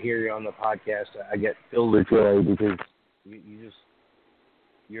time I hear you on the podcast, I get filled with joy because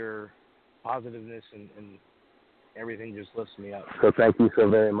your positiveness and everything just lifts me up. So thank you so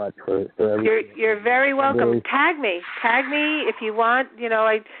very much for everything. You're very welcome. Tag me if you want.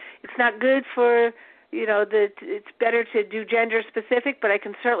 It's not good for it's better to do gender specific, but I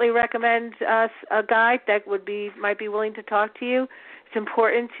can certainly recommend us a guy that might be willing to talk to you. It's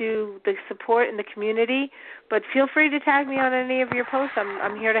important to the support in the community, but feel free to tag me on any of your posts.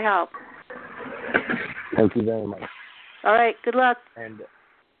 I'm here to help. Thank you very much. All right. Good luck. And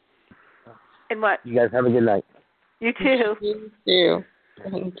what? You guys have a good night. You too. You too.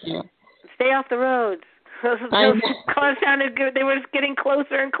 Thank you. Stay off the roads. Those cars sounded good. They were just getting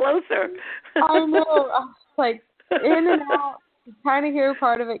closer and closer. I know. I was like in and out. Kind of hear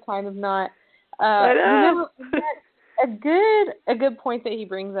part of it, kind of not. A good point that he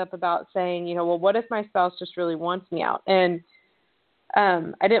brings up about saying, well, what if my spouse just really wants me out? And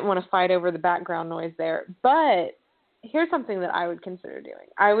I didn't want to fight over the background noise there. But here's something that I would consider doing.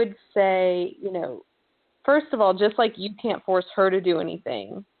 I would say, first of all, just like you can't force her to do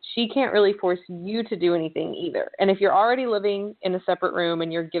anything, she can't really force you to do anything either. And if you're already living in a separate room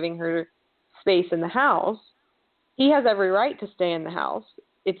and you're giving her space in the house, he has every right to stay in the house.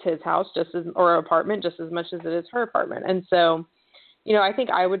 It's his house or apartment just as much as it is her apartment. And so, I think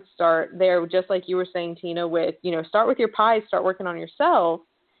I would start there, just like you were saying, Tina, with, start with your pies, start working on yourself,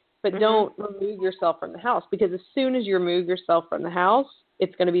 but don't remove yourself from the house, because as soon as you remove yourself from the house,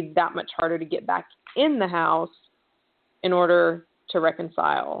 it's going to be that much harder to get back in the house in order to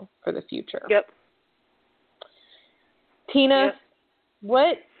reconcile for the future. Yep. Tina, yep.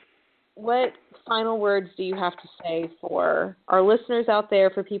 What final words do you have to say for our listeners out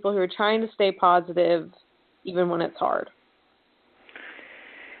there, for people who are trying to stay positive even when it's hard?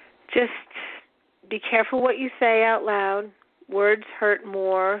 Just be careful what you say out loud. Words hurt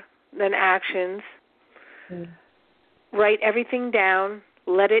more than actions. Write everything down.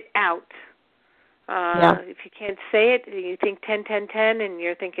 Let it out. If you can't say it, you think 10, 10, 10, and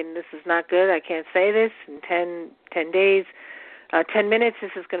you're thinking, this is not good, I can't say this. In 10 days, 10 minutes,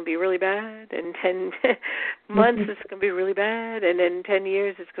 this is going to be really bad. In 10 months, this is going to be really bad. And in 10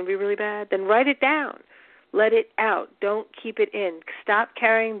 years, it's going to be really bad. Then write it down. Let it out. Don't keep it in. Stop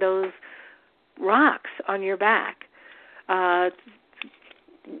carrying those rocks on your back.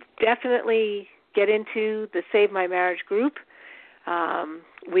 Definitely get into the Save My Marriage group.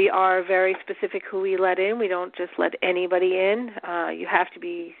 We are very specific who we let in. We don't just let anybody in. You have to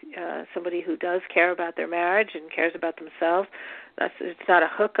be somebody who does care about their marriage and cares about themselves. It's not a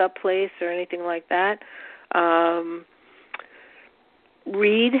hookup place or anything like that.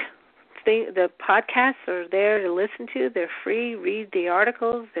 Read. The podcasts are there to listen to. They're free. Read the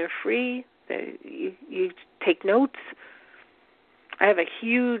articles. They're free. You take notes. I have a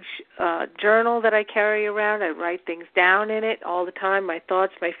huge journal that I carry around. I write things down in it all the time, my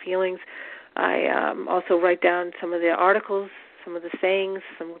thoughts, my feelings. I also write down some of the articles, some of the sayings,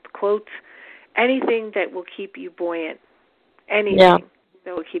 some of the quotes, anything that will keep you buoyant. Anything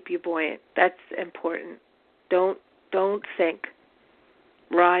that will keep you buoyant. That's important. Don't sink.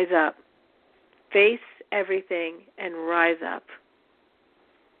 Rise up. Face everything and rise up.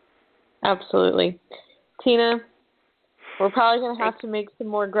 Absolutely. Tina, we're probably going to have to make some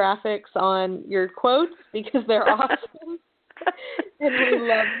more graphics on your quotes because they're awesome and we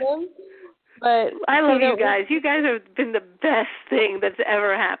love them. But I love you guys. You guys have been the best thing that's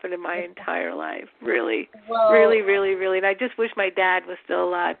ever happened in my entire life. Really, really, really, really. And I just wish my dad was still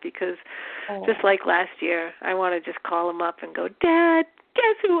alive because just like last year, I want to just call him up and go, Dad,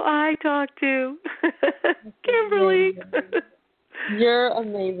 guess who I talked to? Kimberly. You're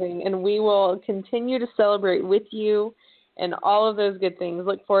amazing, and we will continue to celebrate with you and all of those good things.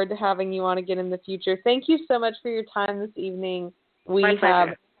 Look forward to having you on again in the future. Thank you so much for your time this evening. We have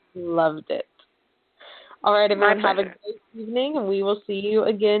loved it. All right, everyone, have a great evening, and we will see you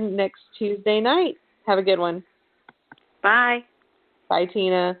again next Tuesday night. Have a good one. Bye. Bye,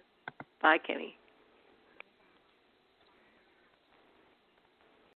 Tina. Bye, Kimmy.